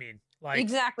extent. I mean, like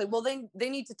exactly. Well, they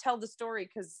need to tell the story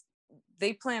because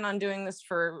they plan on doing this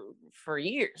for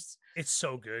years. It's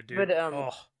so good, dude. But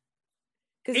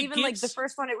because even like the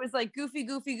first one, it was like goofy.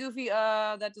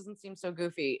 That doesn't seem so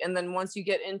goofy. And then once you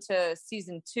get into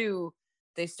season 2,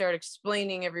 they start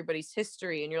explaining everybody's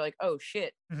history, and you're like, oh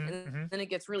shit. And then it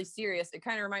gets really serious. It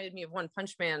kind of reminded me of One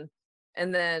Punch Man.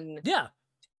 And then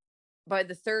by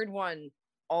the third one,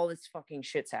 all this fucking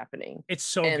shit's happening. It's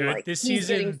so good. Like, this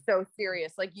season getting so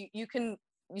serious. Like you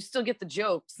still get the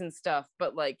jokes and stuff,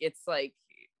 but like it's like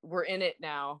we're in it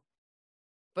now.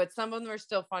 But some of them are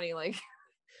still funny, like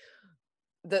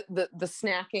the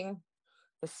snacking.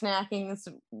 The snacking is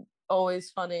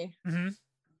always funny.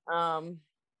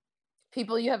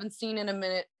 People you haven't seen in a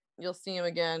minute, you'll see them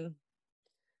again.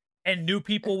 And new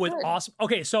people with awesome.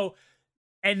 Okay, so,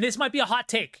 and this might be a hot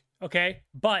take, okay,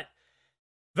 but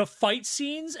the fight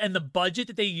scenes and the budget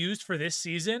that they used for this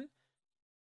season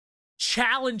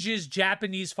challenges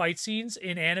Japanese fight scenes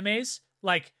in animes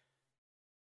like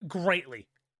greatly.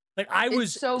 Like I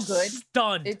was so good.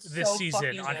 Stunned this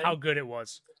season on how good it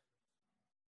was.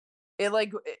 It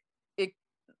like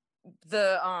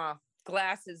the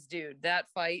glasses dude, that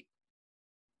fight.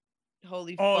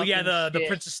 Holy the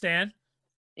Princess Stan.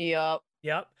 Yep.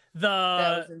 That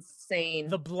was insane.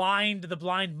 The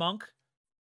blind monk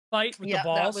fight with the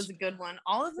balls. That was a good one.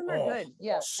 All of them are good.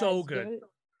 Yeah, so good.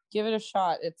 Give it a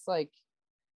shot. It's like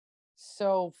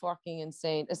so fucking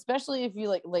insane, especially if you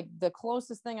like the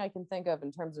closest thing I can think of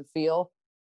in terms of feel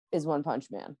is One Punch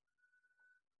Man.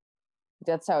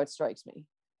 That's how it strikes me.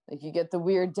 Like you get the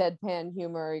weird deadpan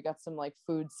humor, you got some like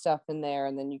food stuff in there,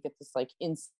 and then you get this like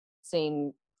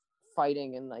insane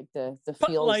fighting and like the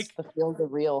feels like the feels are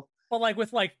real. But like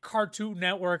with like Cartoon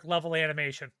Network level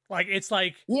animation, like it's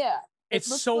like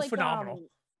it's so like, phenomenal.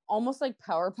 Almost like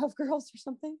Powerpuff Girls or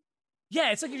something.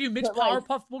 Yeah, it's like if you mix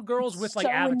Powerpuff Girls with like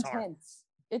Avatar. Intense.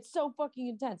 It's so fucking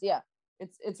intense. Yeah,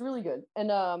 it's really good.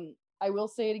 And I will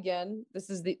say it again. This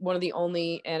is one of the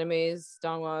only animes,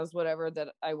 donghwas, whatever, that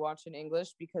I watch in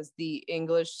English because the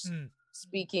English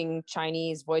speaking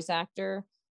Chinese voice actor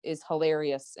is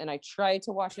hilarious. And I tried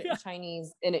to watch it in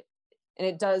Chinese, and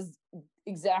it does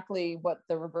exactly what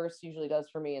the reverse usually does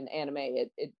for me in anime.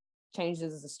 It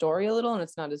changes the story a little, and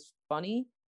it's not as funny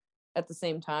at the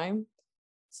same time.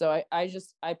 So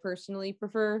I personally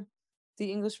prefer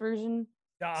the English version,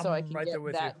 so I can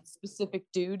get that specific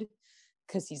dude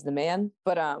because he's the man.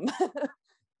 But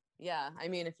yeah, I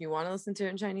mean, if you want to listen to it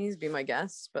in Chinese, be my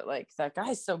guest. But like that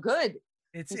guy's so good.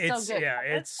 It's so good. Yeah,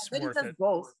 it's worth it.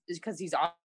 Both is because he's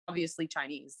obviously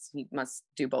Chinese. He must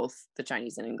do both the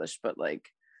Chinese and English. But like,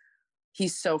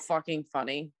 he's so fucking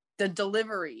funny. The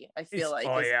delivery, I feel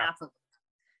is half of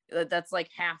that's like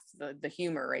half the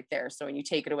humor right there. So when you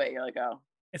take it away, you're like, oh.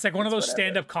 It's like one of those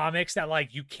stand-up comics that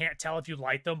like you can't tell if you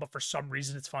like them, but for some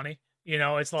reason it's funny. You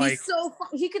know, it's like he's so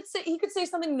he could say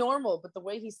something normal, but the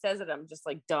way he says it, I'm just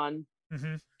like done.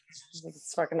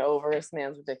 It's fucking over. This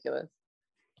man's ridiculous.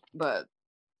 But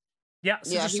yeah,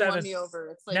 he won me over.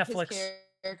 It's like Netflix. His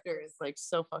character is like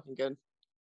so fucking good.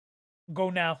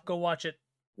 Go now. Go watch it.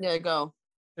 Yeah, go.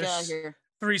 There's get out of here.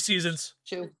 3 seasons.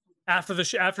 Chew. After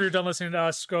after you're done listening to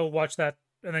us, go watch that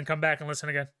and then come back and listen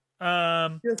again.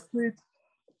 Yes, please.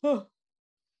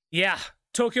 Yeah,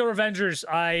 Tokyo Revengers.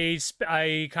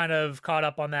 I kind of caught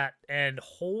up on that, and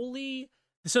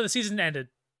so the season ended.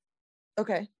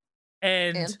 Okay.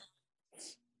 And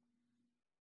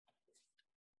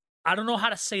I don't know how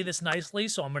to say this nicely,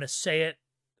 so I'm going to say it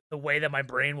the way that my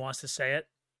brain wants to say it.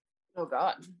 Oh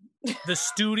God. The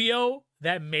studio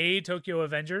that made Tokyo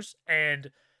Revengers,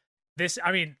 and this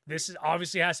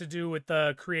obviously has to do with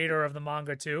the creator of the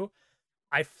manga too.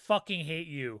 I fucking hate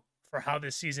you for how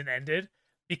this season ended,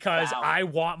 because I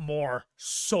want more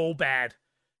so bad.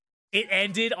 It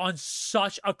ended on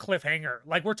such a cliffhanger.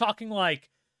 Like, we're talking like,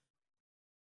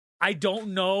 I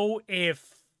don't know if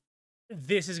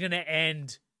this is going to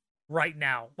end right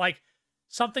now. Like,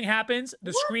 something happens,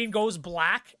 the screen goes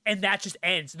black, and that just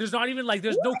ends. There's not even like,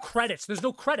 there's no credits. There's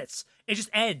no credits. It just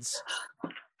ends.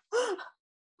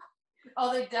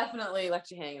 Oh, they definitely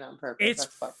left you hanging on purpose. It's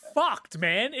fucked,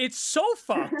 man. It's so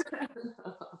fucked.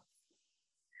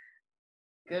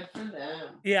 Good for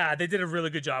them. Yeah, they did a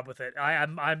really good job with it.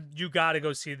 You gotta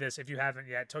go see this if you haven't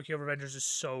yet. Tokyo Revengers is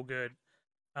so good.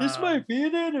 This might be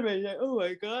an anime. Oh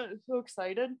my god, I'm so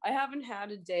excited. I haven't had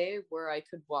a day where I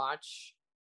could watch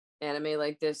anime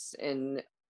like this in,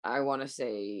 I want to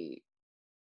say,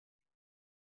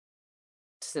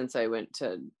 since I went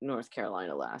to North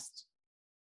Carolina last.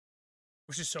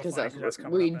 Which is so funny. Because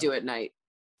we do at night.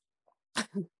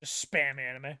 Just spam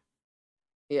anime.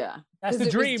 Yeah. That's the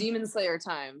dream. Was Demon Slayer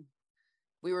time.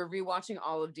 We were rewatching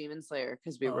all of Demon Slayer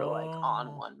because we were like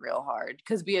on one real hard.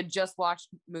 Because we had just watched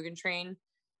Mugen Train,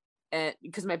 and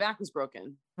because my back was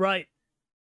broken. Right.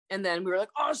 And then we were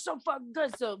like, oh, so fucking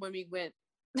good. So when we went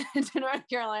to North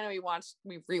Carolina,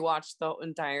 we rewatched the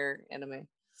entire anime.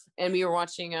 And we were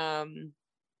watching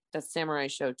that samurai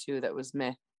show too that was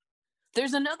meh.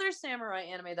 There's another samurai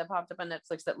anime that popped up on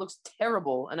Netflix that looks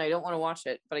terrible, and I don't want to watch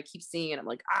it, but I keep seeing it. I'm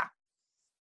like,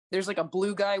 there's like a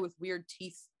blue guy with weird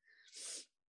teeth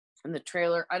in the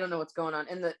trailer. I don't know what's going on.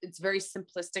 And it's very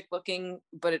simplistic looking,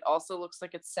 but it also looks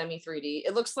like it's semi 3D.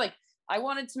 It looks like I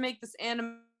wanted to make this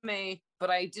anime, but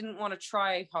I didn't want to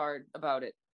try hard about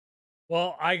it.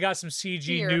 Well, I got some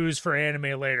CG news for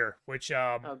anime later, which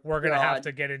we're going to have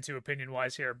to get into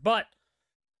opinion-wise here. But,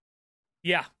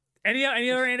 yeah. Any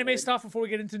other anime stuff before we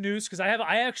get into news? Because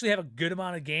I actually have a good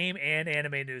amount of game and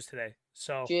anime news today.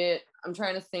 So shit, I'm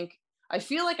trying to think. I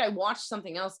feel like I watched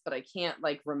something else, but I can't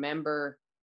like remember.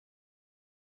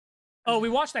 Oh, we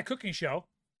watched that cooking show.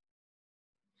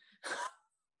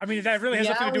 I mean, that really has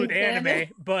nothing to do with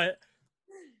anime, but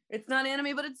it's not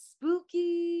anime, but it's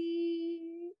spooky.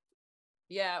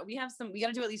 Yeah, we got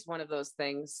to do at least one of those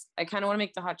things. I kind of want to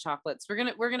make the hot chocolates. We're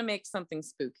gonna make something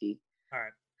spooky. All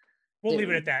right. We'll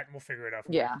leave it at that, and we'll figure it out.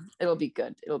 Yeah, it'll be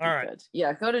good. It'll be good.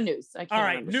 Yeah, go to news. All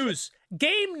right, news.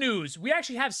 Game news. We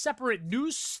actually have separate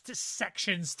news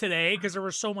sections today because there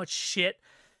was so much shit.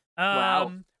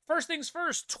 Wow. First things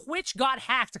first, Twitch got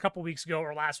hacked a couple weeks ago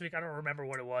or last week. I don't remember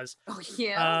what it was. Oh,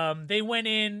 yeah.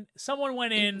 Someone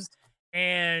went in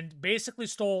and basically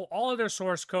stole all of their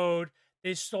source code.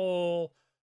 They stole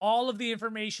all of the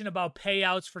information about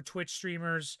payouts for Twitch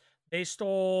streamers. They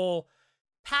stole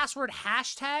password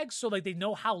hashtags, so like they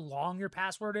know how long your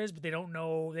password is, but they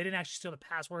didn't actually steal the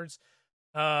passwords.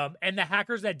 And the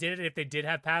hackers that did it, if they did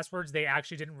have passwords, they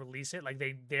actually didn't release it. Like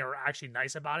they were actually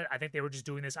nice about it. I think they were just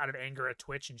doing this out of anger at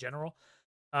Twitch in general.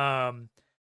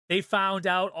 They found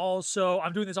out also,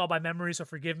 I'm doing this all by memory, so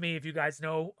forgive me if you guys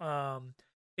know.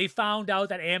 They found out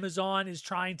that Amazon is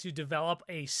trying to develop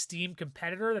a Steam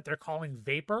competitor that they're calling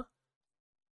Vapor.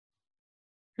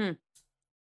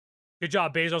 Good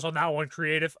job, Bezos, on that one,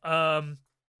 creative.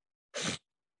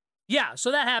 Yeah,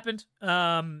 so that happened.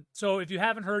 So if you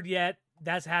haven't heard yet,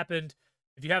 that's happened.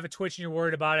 If you have a Twitch and you're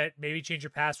worried about it, maybe change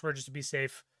your password just to be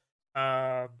safe.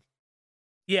 Yeah,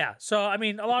 so I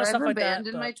mean, a lot of stuff like that. I've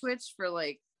abandoned my Twitch for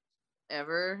like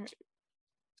ever.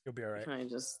 You'll be all right. You'll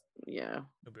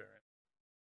be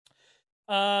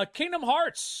all right. Kingdom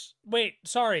Hearts. Wait,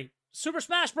 sorry. Super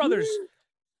Smash Brothers.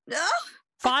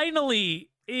 Finally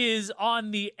is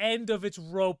on the end of its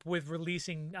rope with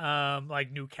releasing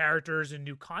like new characters and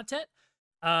new content.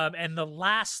 And the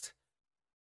last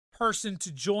person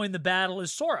to join the battle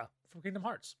is Sora from Kingdom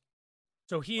Hearts.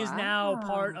 So he is now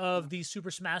part of the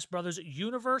Super Smash Brothers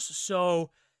universe.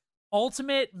 So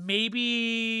Ultimate,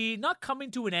 maybe not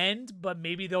coming to an end, but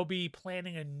maybe they'll be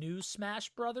planning a new Smash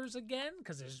Brothers again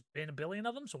because there's been a billion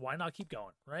of them. So why not keep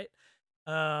going, right?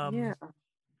 Yeah.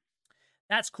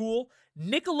 That's cool.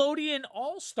 Nickelodeon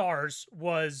All-Stars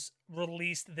was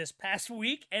released this past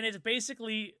week, and it's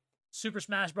basically Super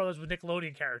Smash Brothers with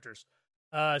Nickelodeon characters.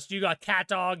 So you got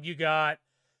CatDog, you got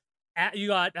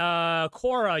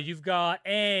Korra, you've got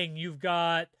Aang, you've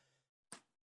got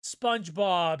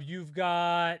SpongeBob, you've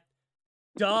got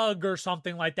Doug or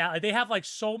something like that. Like, they have like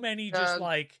so many, just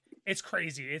like, it's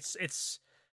crazy. It's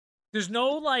there's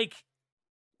no like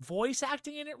voice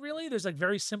acting in it really. There's like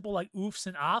very simple like oofs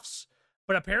and offs.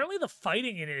 But apparently the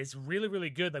fighting in it is really, really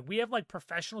good. Like, we have, like,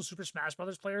 professional Super Smash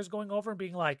Brothers players going over and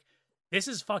being like, this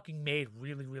is fucking made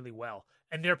really, really well.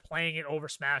 And they're playing it over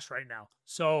Smash right now.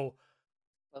 So,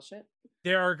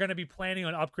 they're going to be planning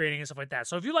on upgrading and stuff like that.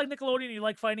 So, if you like Nickelodeon and you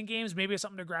like fighting games, maybe it's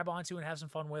something to grab onto and have some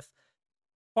fun with.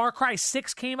 Far Cry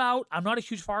 6 came out. I'm not a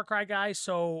huge Far Cry guy,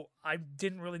 so I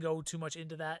didn't really go too much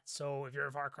into that. So, if you're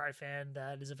a Far Cry fan,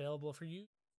 that is available for you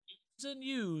to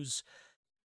use.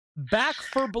 Back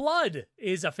 4 Blood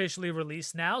is officially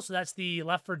released now, so that's the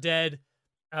Left 4 Dead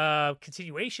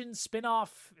continuation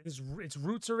spin-off. Its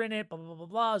roots are in it, blah blah blah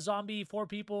blah. Zombie, 4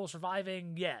 people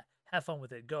surviving. Yeah, Have fun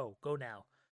with it. Go now.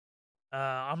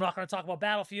 I'm not going to talk about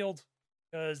Battlefield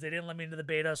because they didn't let me into the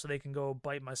beta, so they can go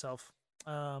bite myself.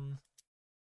 Apparently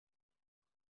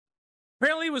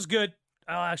it was good.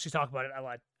 I'll actually talk about it. I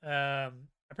lied.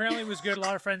 Apparently it was good. A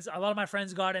lot of my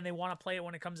friends got it and they want to play it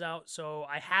when it comes out. So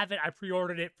I have it. I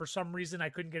pre-ordered it. For some reason, I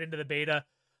couldn't get into the beta.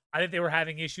 I think they were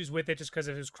having issues with it just because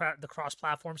of the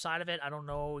cross-platform side of it. I don't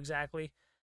know exactly.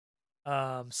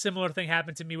 Similar thing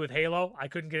happened to me with Halo. I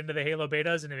couldn't get into the Halo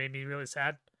betas and it made me really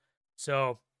sad.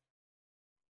 So,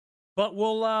 but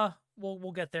we'll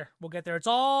get there. We'll get there. It's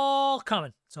all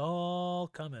coming. It's all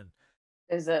coming.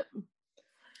 Is it?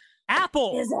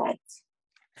 Apple Is it?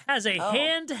 Has a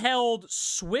handheld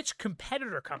Switch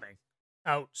competitor coming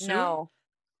out soon. No.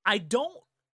 I don't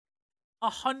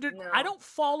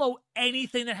follow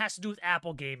anything that has to do with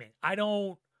Apple gaming. I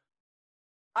didn't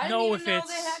even know they had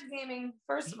gaming,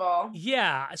 first of all.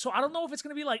 Yeah, so I don't know if it's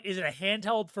going to be like, is it a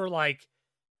handheld for like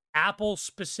Apple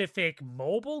specific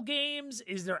mobile games?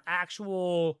 Is there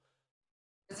actual...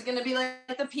 Is it going to be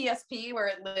like the PSP where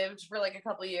it lived for like a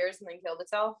couple years and then killed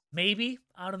itself? Maybe.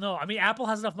 I don't know. I mean, Apple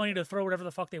has enough money to throw whatever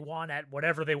the fuck they want at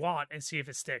whatever they want and see if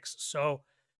it sticks. So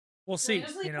we'll see.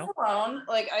 Just leave it alone.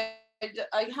 Like, I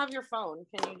have your phone.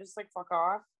 Can you just like fuck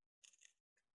off?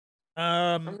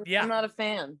 Yeah. I'm not a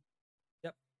fan.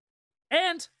 Yep.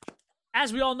 And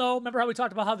as we all know, remember how we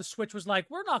talked about how the Switch was like,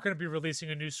 we're not going to be releasing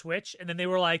a new Switch, and then they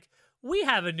were like, we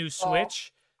have a new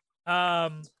Switch.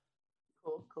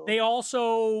 Cool. They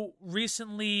also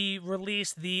recently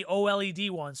released the OLED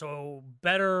one, so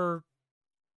better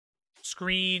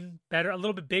screen, a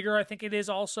little bit bigger, I think it is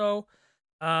also.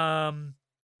 They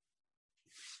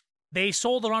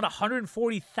sold around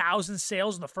 140,000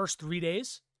 sales in the first 3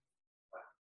 days.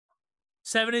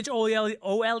 7-inch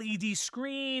OLED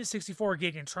screen, 64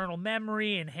 gig internal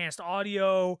memory, enhanced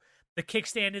audio. The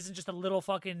kickstand isn't just a little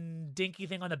fucking dinky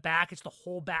thing on the back; it's the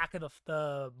whole back of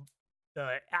the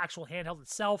actual handheld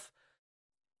itself.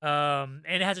 And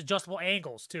it has adjustable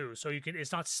angles too, so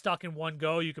it's not stuck in one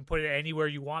go. You can put it anywhere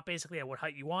you want, basically at what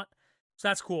height you want. So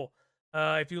that's cool.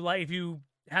 If you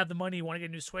have the money, you want to get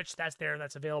a new Switch, that's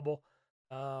available.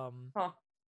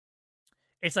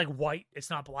 It's like white. It's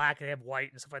not black. They have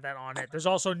white and stuff like that on it. There's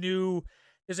also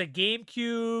there's a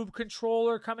GameCube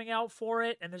controller coming out for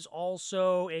it, and there's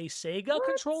also a Sega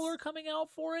controller coming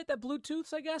out for it that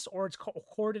Bluetooths, I guess, or it's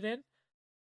corded in.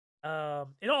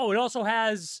 It also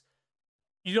has,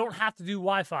 you don't have to do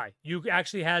Wi-Fi. You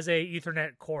actually has a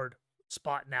Ethernet cord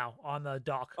spot now on the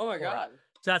dock. Oh my god.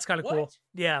 So that's kind of cool.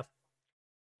 Yeah.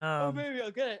 Maybe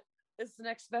I'll get it. It's the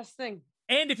next best thing.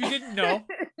 And if you didn't know,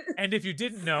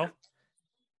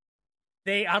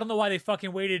 I don't know why they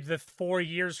fucking waited the 4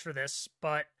 years for this,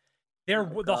 but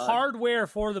the hardware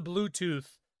for the Bluetooth,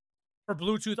 for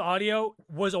Bluetooth audio,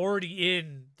 was already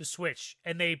in the Switch,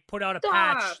 and they put out a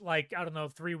patch like, I don't know,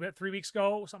 3 weeks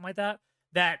ago, something like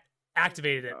that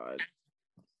activated it.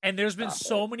 And there's been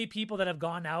so many people that have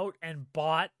gone out and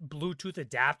bought Bluetooth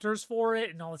adapters for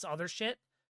it and all this other shit.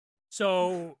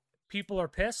 So people are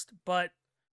pissed, but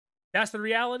that's the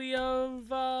reality of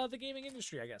the gaming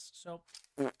industry, I guess. So,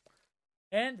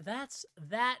 and that's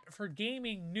that for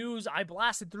gaming news. I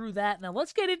blasted through that. Now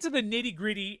let's get into the nitty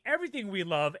gritty, everything we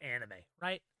love, anime,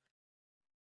 right?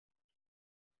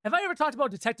 Have I ever talked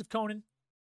about Detective Conan,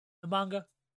 the manga?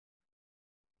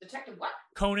 Detective what?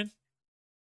 Conan.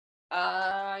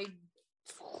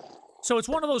 So it's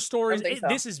one of those stories.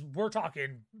 We're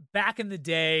talking back in the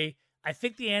day. I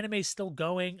think the anime is still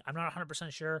going. I'm not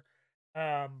 100% sure.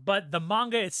 But the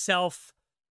manga itself,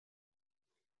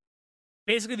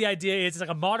 basically the idea is it's like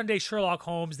a modern day Sherlock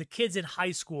Holmes. The kid's in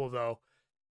high school though.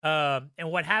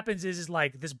 And what happens is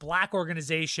like this black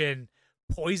organization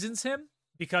poisons him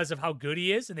because of how good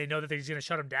he is. And they know that he's going to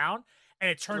shut him down. And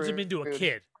it turns him into a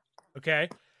kid. Okay.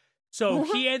 So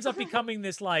he ends up becoming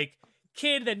this like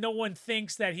kid that no one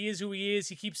thinks that he is who he is.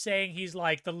 He keeps saying he's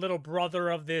like the little brother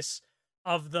of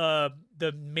the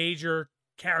major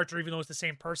character, even though it's the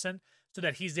same person, so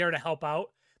that he's there to help out.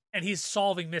 And he's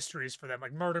solving mysteries for them,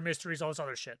 like murder mysteries, all this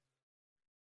other shit.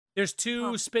 There's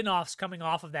 2 spin-offs coming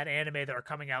off of that anime that are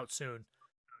coming out soon,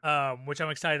 which I'm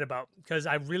excited about because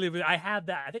I have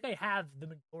that. I think I have the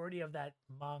majority of that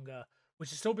manga,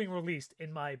 which is still being released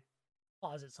in my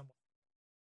closet somewhere.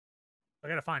 I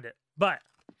gotta find it, but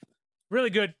really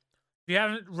good. If you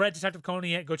haven't read Detective Conan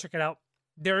yet, go check it out.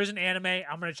 There is an anime.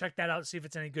 I'm gonna check that out, see if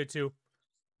it's any good too.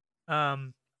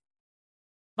 My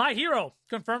Hero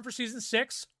confirmed for season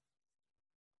 6.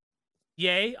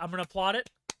 Yay! I'm gonna applaud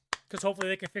it because hopefully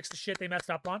they can fix the shit they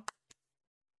messed up on.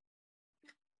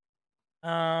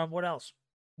 What else?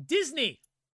 Disney.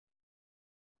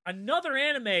 Another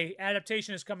anime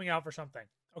adaptation is coming out for something.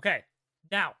 Okay.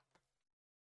 Now,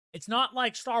 it's not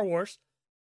like Star Wars,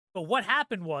 but what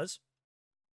happened was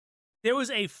there was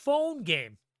a phone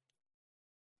game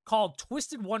called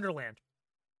Twisted Wonderland.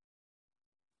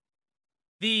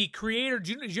 The creator,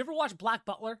 did you ever watch Black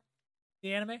Butler,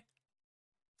 the anime?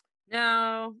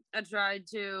 No, I tried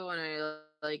to, and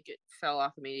I it fell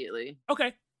off immediately.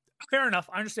 Okay, fair enough.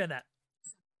 I understand that.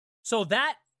 So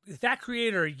that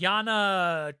creator,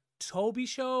 Yana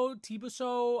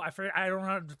Tibuso, I don't know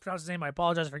how to pronounce his name. I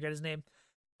apologize, I forget his name.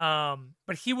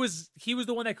 But he was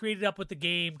the one that created up with the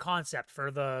game concept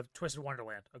for the Twisted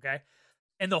Wonderland. Okay,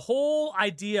 and the whole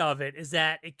idea of it is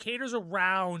that it caters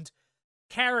around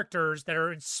characters that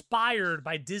are inspired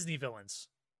by Disney villains.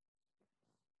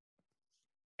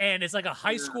 And it's like a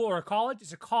high school or a college.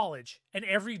 It's a college, and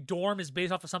every dorm is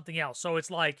based off of something else. So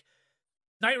it's like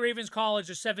Night Raven's college,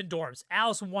 there's 7 dorms.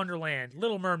 Alice in Wonderland,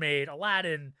 Little Mermaid,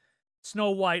 Aladdin,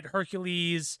 Snow White,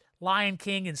 Hercules, Lion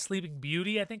King, and Sleeping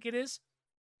Beauty, I think it is.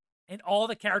 And all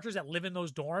the characters that live in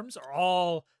those dorms are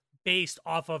all based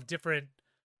off of different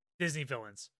Disney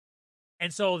villains.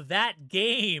 And so that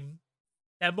game,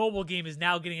 that mobile game, is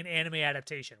now getting an anime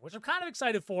adaptation, which I'm kind of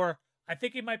excited for. I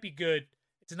think it might be good.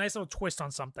 It's a nice little twist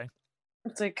on something.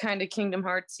 It's like kind of Kingdom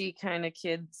Heartsy kind of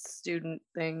kids student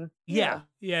thing. Yeah.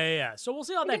 So we'll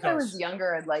see how that goes. If I was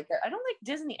younger, I'd like it. I don't like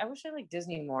Disney. I wish I liked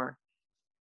Disney more.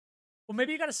 Well,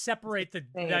 maybe you got to separate the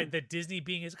Disney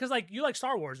being is because like you like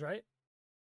Star Wars, right?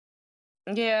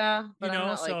 Yeah, but I'm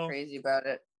not like crazy about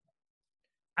it.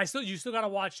 You still got to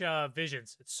watch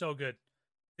Visions. It's so good.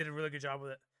 Did a really good job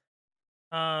with it.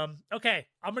 Okay,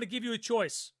 I'm gonna give you a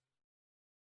choice.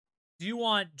 Do you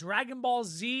want Dragon Ball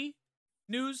Z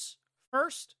news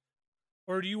first,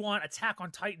 or do you want Attack on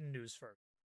Titan news first?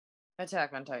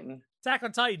 Attack on Titan. Attack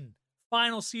on Titan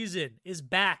final season is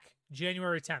back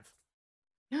January 10th.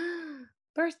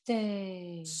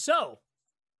 Birthday. So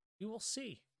we will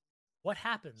see what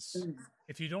happens.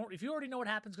 If you already know what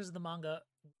happens because of the manga,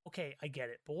 okay, I get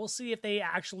it. But we'll see if they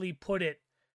actually put it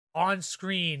on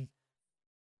screen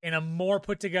in a more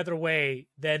put together way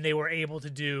than they were able to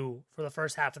do for the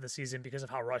first half of the season because of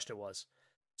how rushed it was.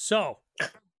 So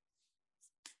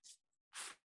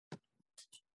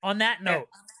on that note,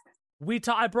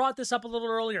 I brought this up a little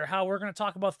earlier, how we're going to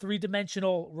talk about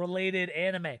 3-dimensional related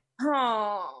anime.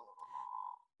 Oh.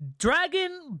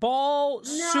 Dragon Ball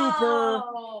Super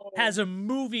has a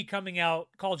movie coming out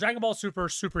called Dragon Ball Super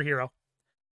Superhero.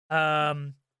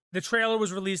 The trailer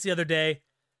was released the other day.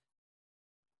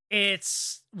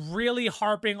 It's really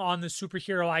harping on the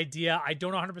superhero idea. I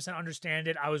don't 100% understand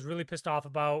it. I was really pissed off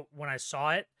about when I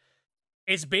saw it.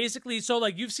 It's basically, so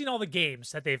like you've seen all the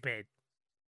games that they've made.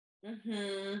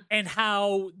 Mm-hmm. And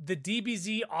how the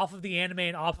DBZ off of the anime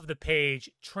and off of the page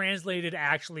translated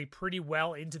actually pretty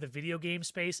well into the video game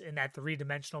space in that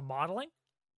 3-dimensional modeling.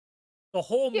 The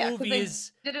whole movie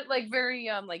did it like very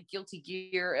like Guilty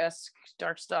Gear-esque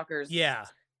Darkstalkers. Yeah.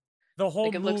 The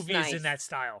whole movie is in that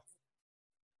style.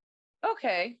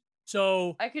 Okay.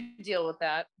 So I could deal with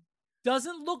that.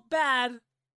 Doesn't look bad.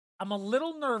 I'm a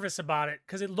little nervous about it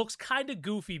because it looks kind of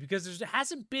goofy because there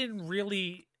hasn't been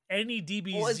really any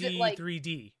DBZ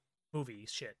 3D movie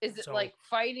shit. Is it like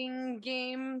fighting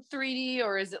game 3D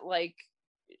or is it like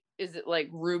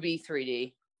Ruby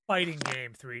 3D? Fighting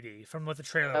game 3D from what the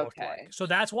trailer looked like. So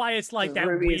that's why it's like that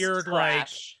weird like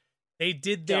they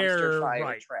did their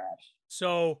right. Trash.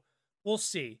 So we'll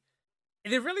see.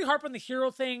 And they really harp on the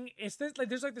hero thing. It's this, like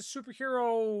there's like the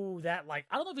superhero that like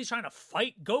I don't know if he's trying to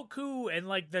fight Goku and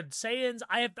like the Saiyans.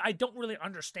 I don't really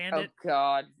understand it. Oh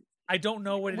God. I don't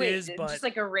know what it is, but just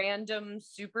like a random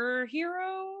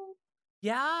superhero.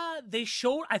 Yeah,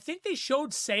 I think they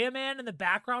showed Saiyaman in the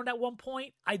background at one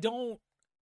point. I didn't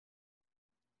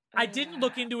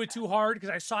look into it too hard because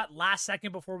I saw it last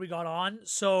second before we got on.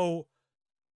 So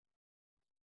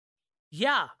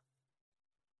yeah.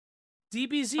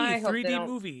 DBZ 3D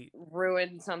movie.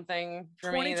 Ruin something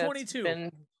for 2022. Me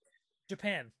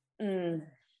Japan.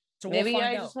 So maybe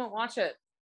I just won't watch it.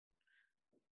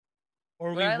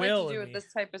 Or what I like to do with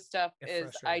this type of stuff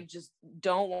is I just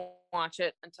don't watch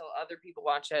it until other people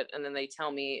watch it, and then they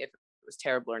tell me if it was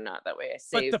terrible or not. That way I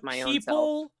save my own self.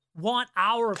 People want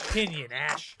our opinion,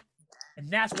 Ash. And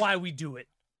that's why we do it.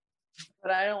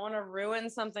 But I don't want to ruin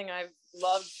something I've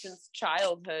loved since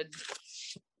childhood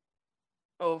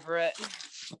over it.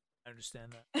 I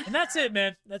understand that. And that's it,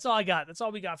 man. That's all I got. That's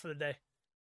all we got for the day.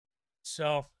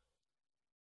 So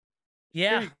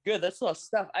yeah. Pretty good. That's a lot of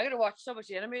stuff. I gotta watch so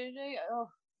much anime today. Oh,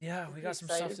 yeah, we got some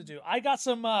stuff to do. I got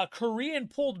some Korean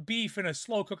pulled beef in a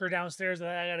slow cooker downstairs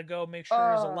that I gotta go make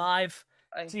sure is alive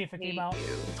see if it came out.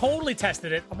 Totally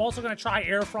tested it. I'm also gonna try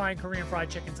air frying Korean fried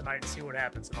chicken tonight and see what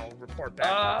happens, and I'll report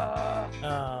back.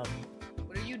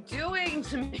 What are you doing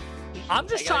to me? I'm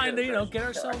just trying to, get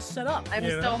ourselves set up. I'm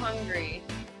so hungry.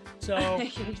 So,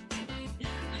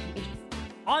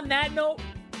 on that note,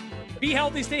 be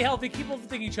healthy, stay healthy, keep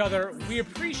uplifting each other. We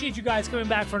appreciate you guys coming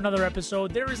back for another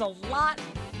episode. There is a lot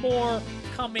more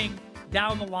coming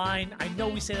down the line. I know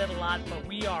we say that a lot, but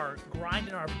we are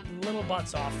grinding our little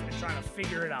butts off and trying to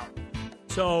figure it out.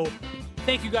 So,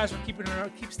 thank you guys for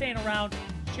keep staying around.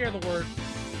 Share the word.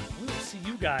 We will see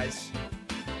you guys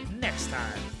next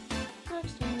time.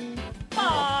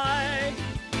 Bye.